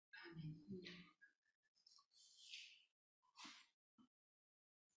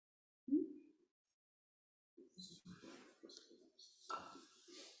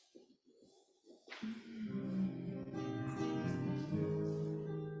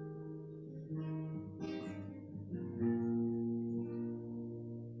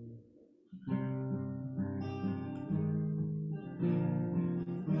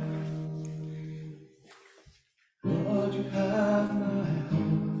 Lord, you have my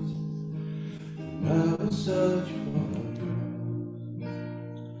heart, and I will search for you.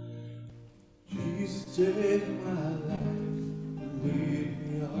 Jesus, take my life and lead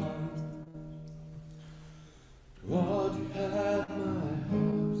me on. Lord, you have my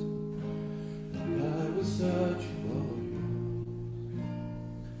heart, and I will search for you.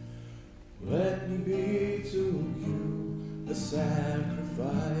 Let me be to you a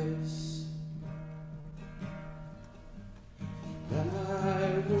sacrifice. I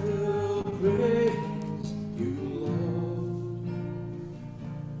will praise you, Lord,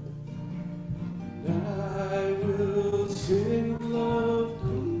 and I will sing love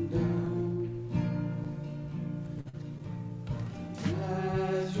come down.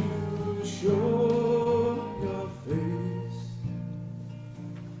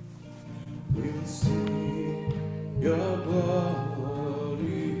 we'll see your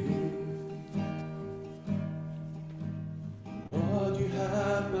glory. Lord, you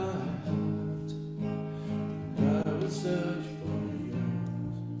have my heart, and I will search for yours.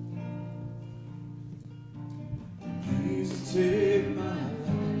 Jesus, take my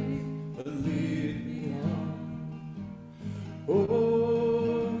life and lead me on.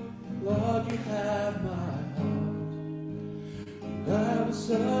 Oh, Lord, you have my heart, and I will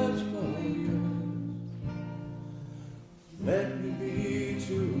search for yours. Let me be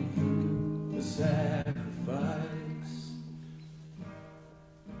to you a sacrifice.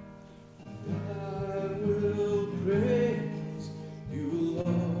 I will praise you,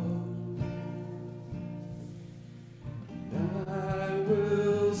 Lord. I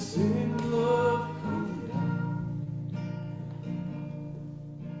will sing, love, come down.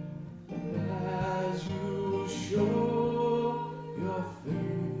 As you show your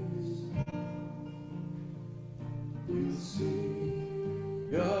face, we'll see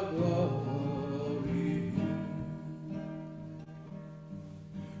your glory.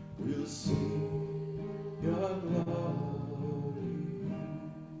 We'll see your glory.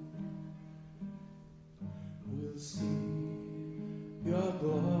 We'll see your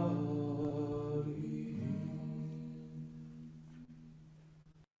glory.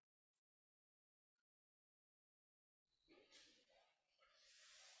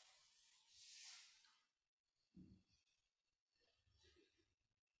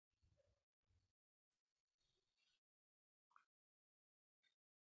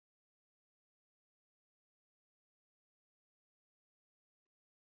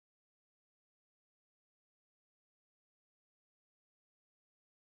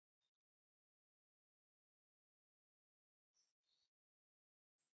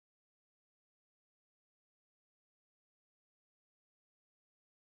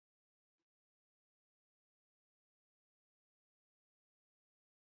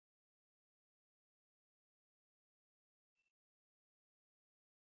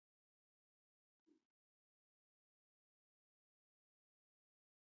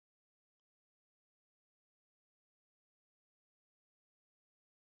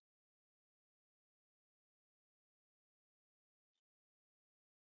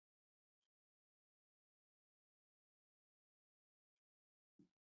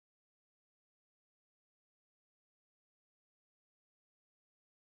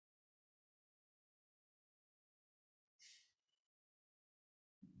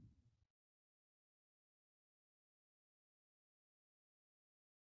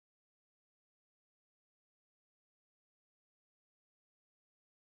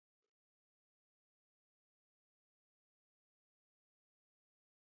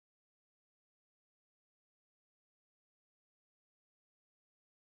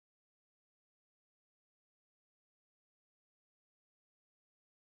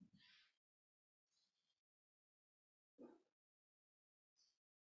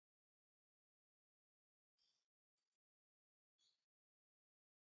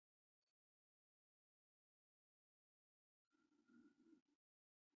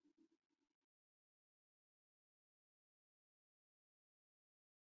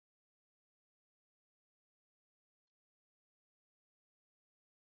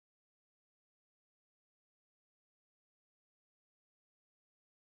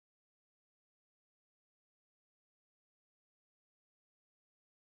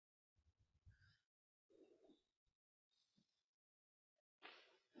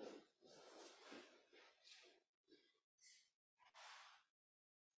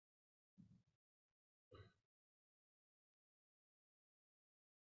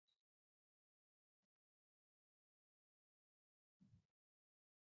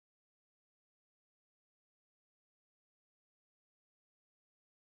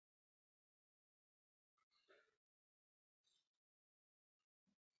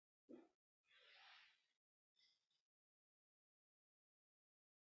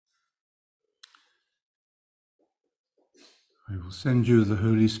 I will send you the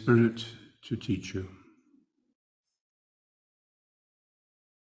Holy Spirit to teach you.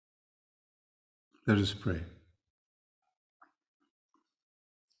 Let us pray.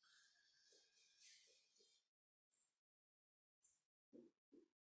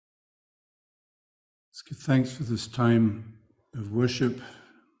 Let's give thanks for this time of worship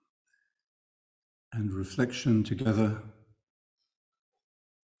and reflection together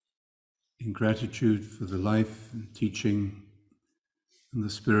in gratitude for the life and teaching and the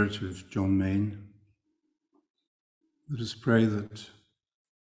spirit of John Main. Let us pray that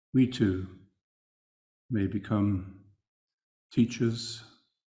we too may become teachers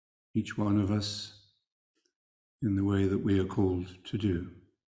each one of us in the way that we are called to do,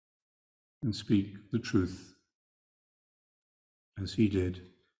 and speak the truth as he did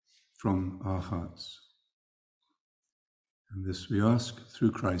from our hearts. And this we ask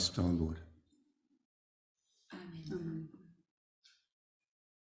through Christ our Lord. Amen.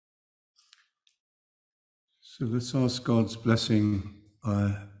 So let's ask God's blessing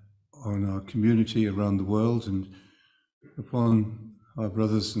on our community around the world and upon our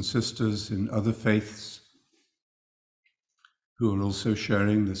brothers and sisters in other faiths who are also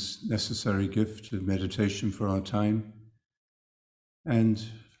sharing this necessary gift of meditation for our time, and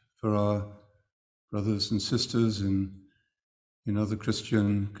for our brothers and sisters in other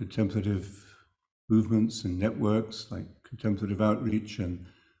Christian contemplative movements and networks like Contemplative Outreach and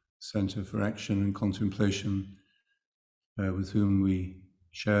Center for Action and Contemplation, with whom we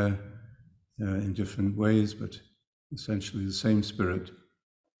share in different ways, but essentially the same spirit,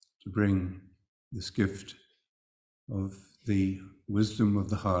 to bring this gift of the wisdom of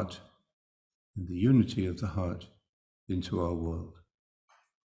the heart and the unity of the heart into our world.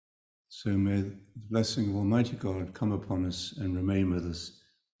 So may the blessing of Almighty God come upon us and remain with us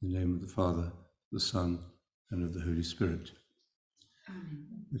in the name of the Father, the Son, and of the Holy Spirit. Amen.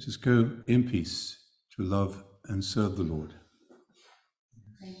 Let us go in peace to love and serve the Lord.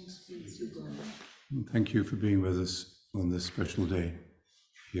 Thanks be to God. And thank you for being with us on this special day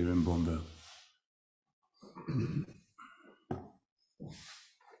here in Bonnevaux.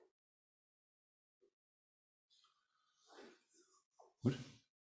 What?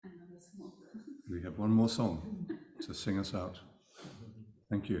 We have one more song to sing us out.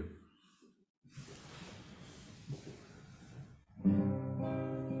 Thank you.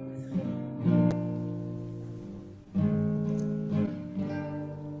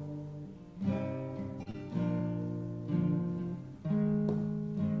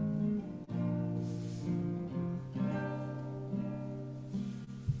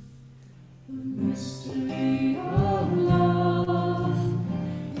 Mystery of love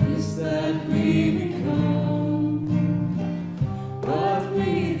is that we become what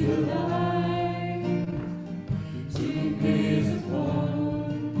we delight to gaze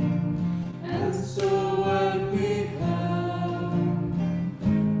upon, and so when we have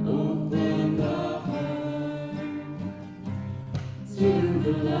opened our heart to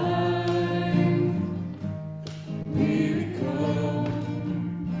the light, we become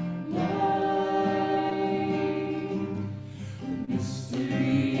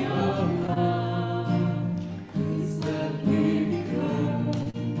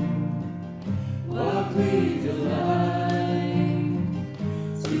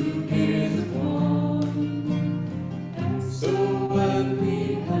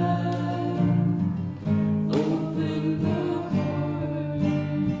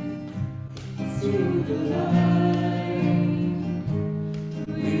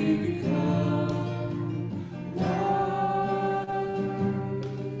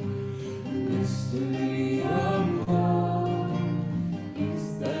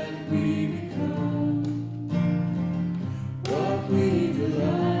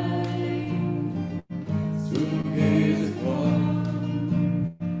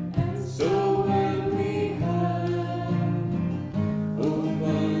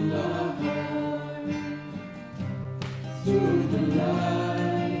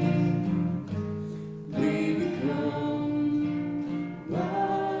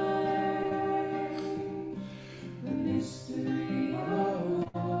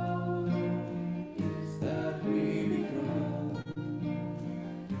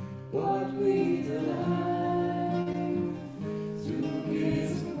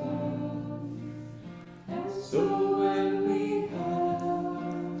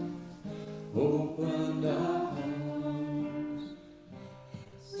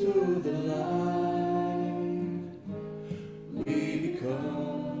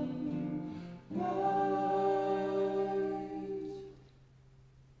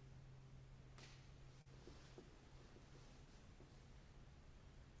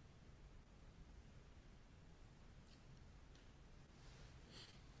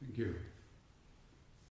Thank you.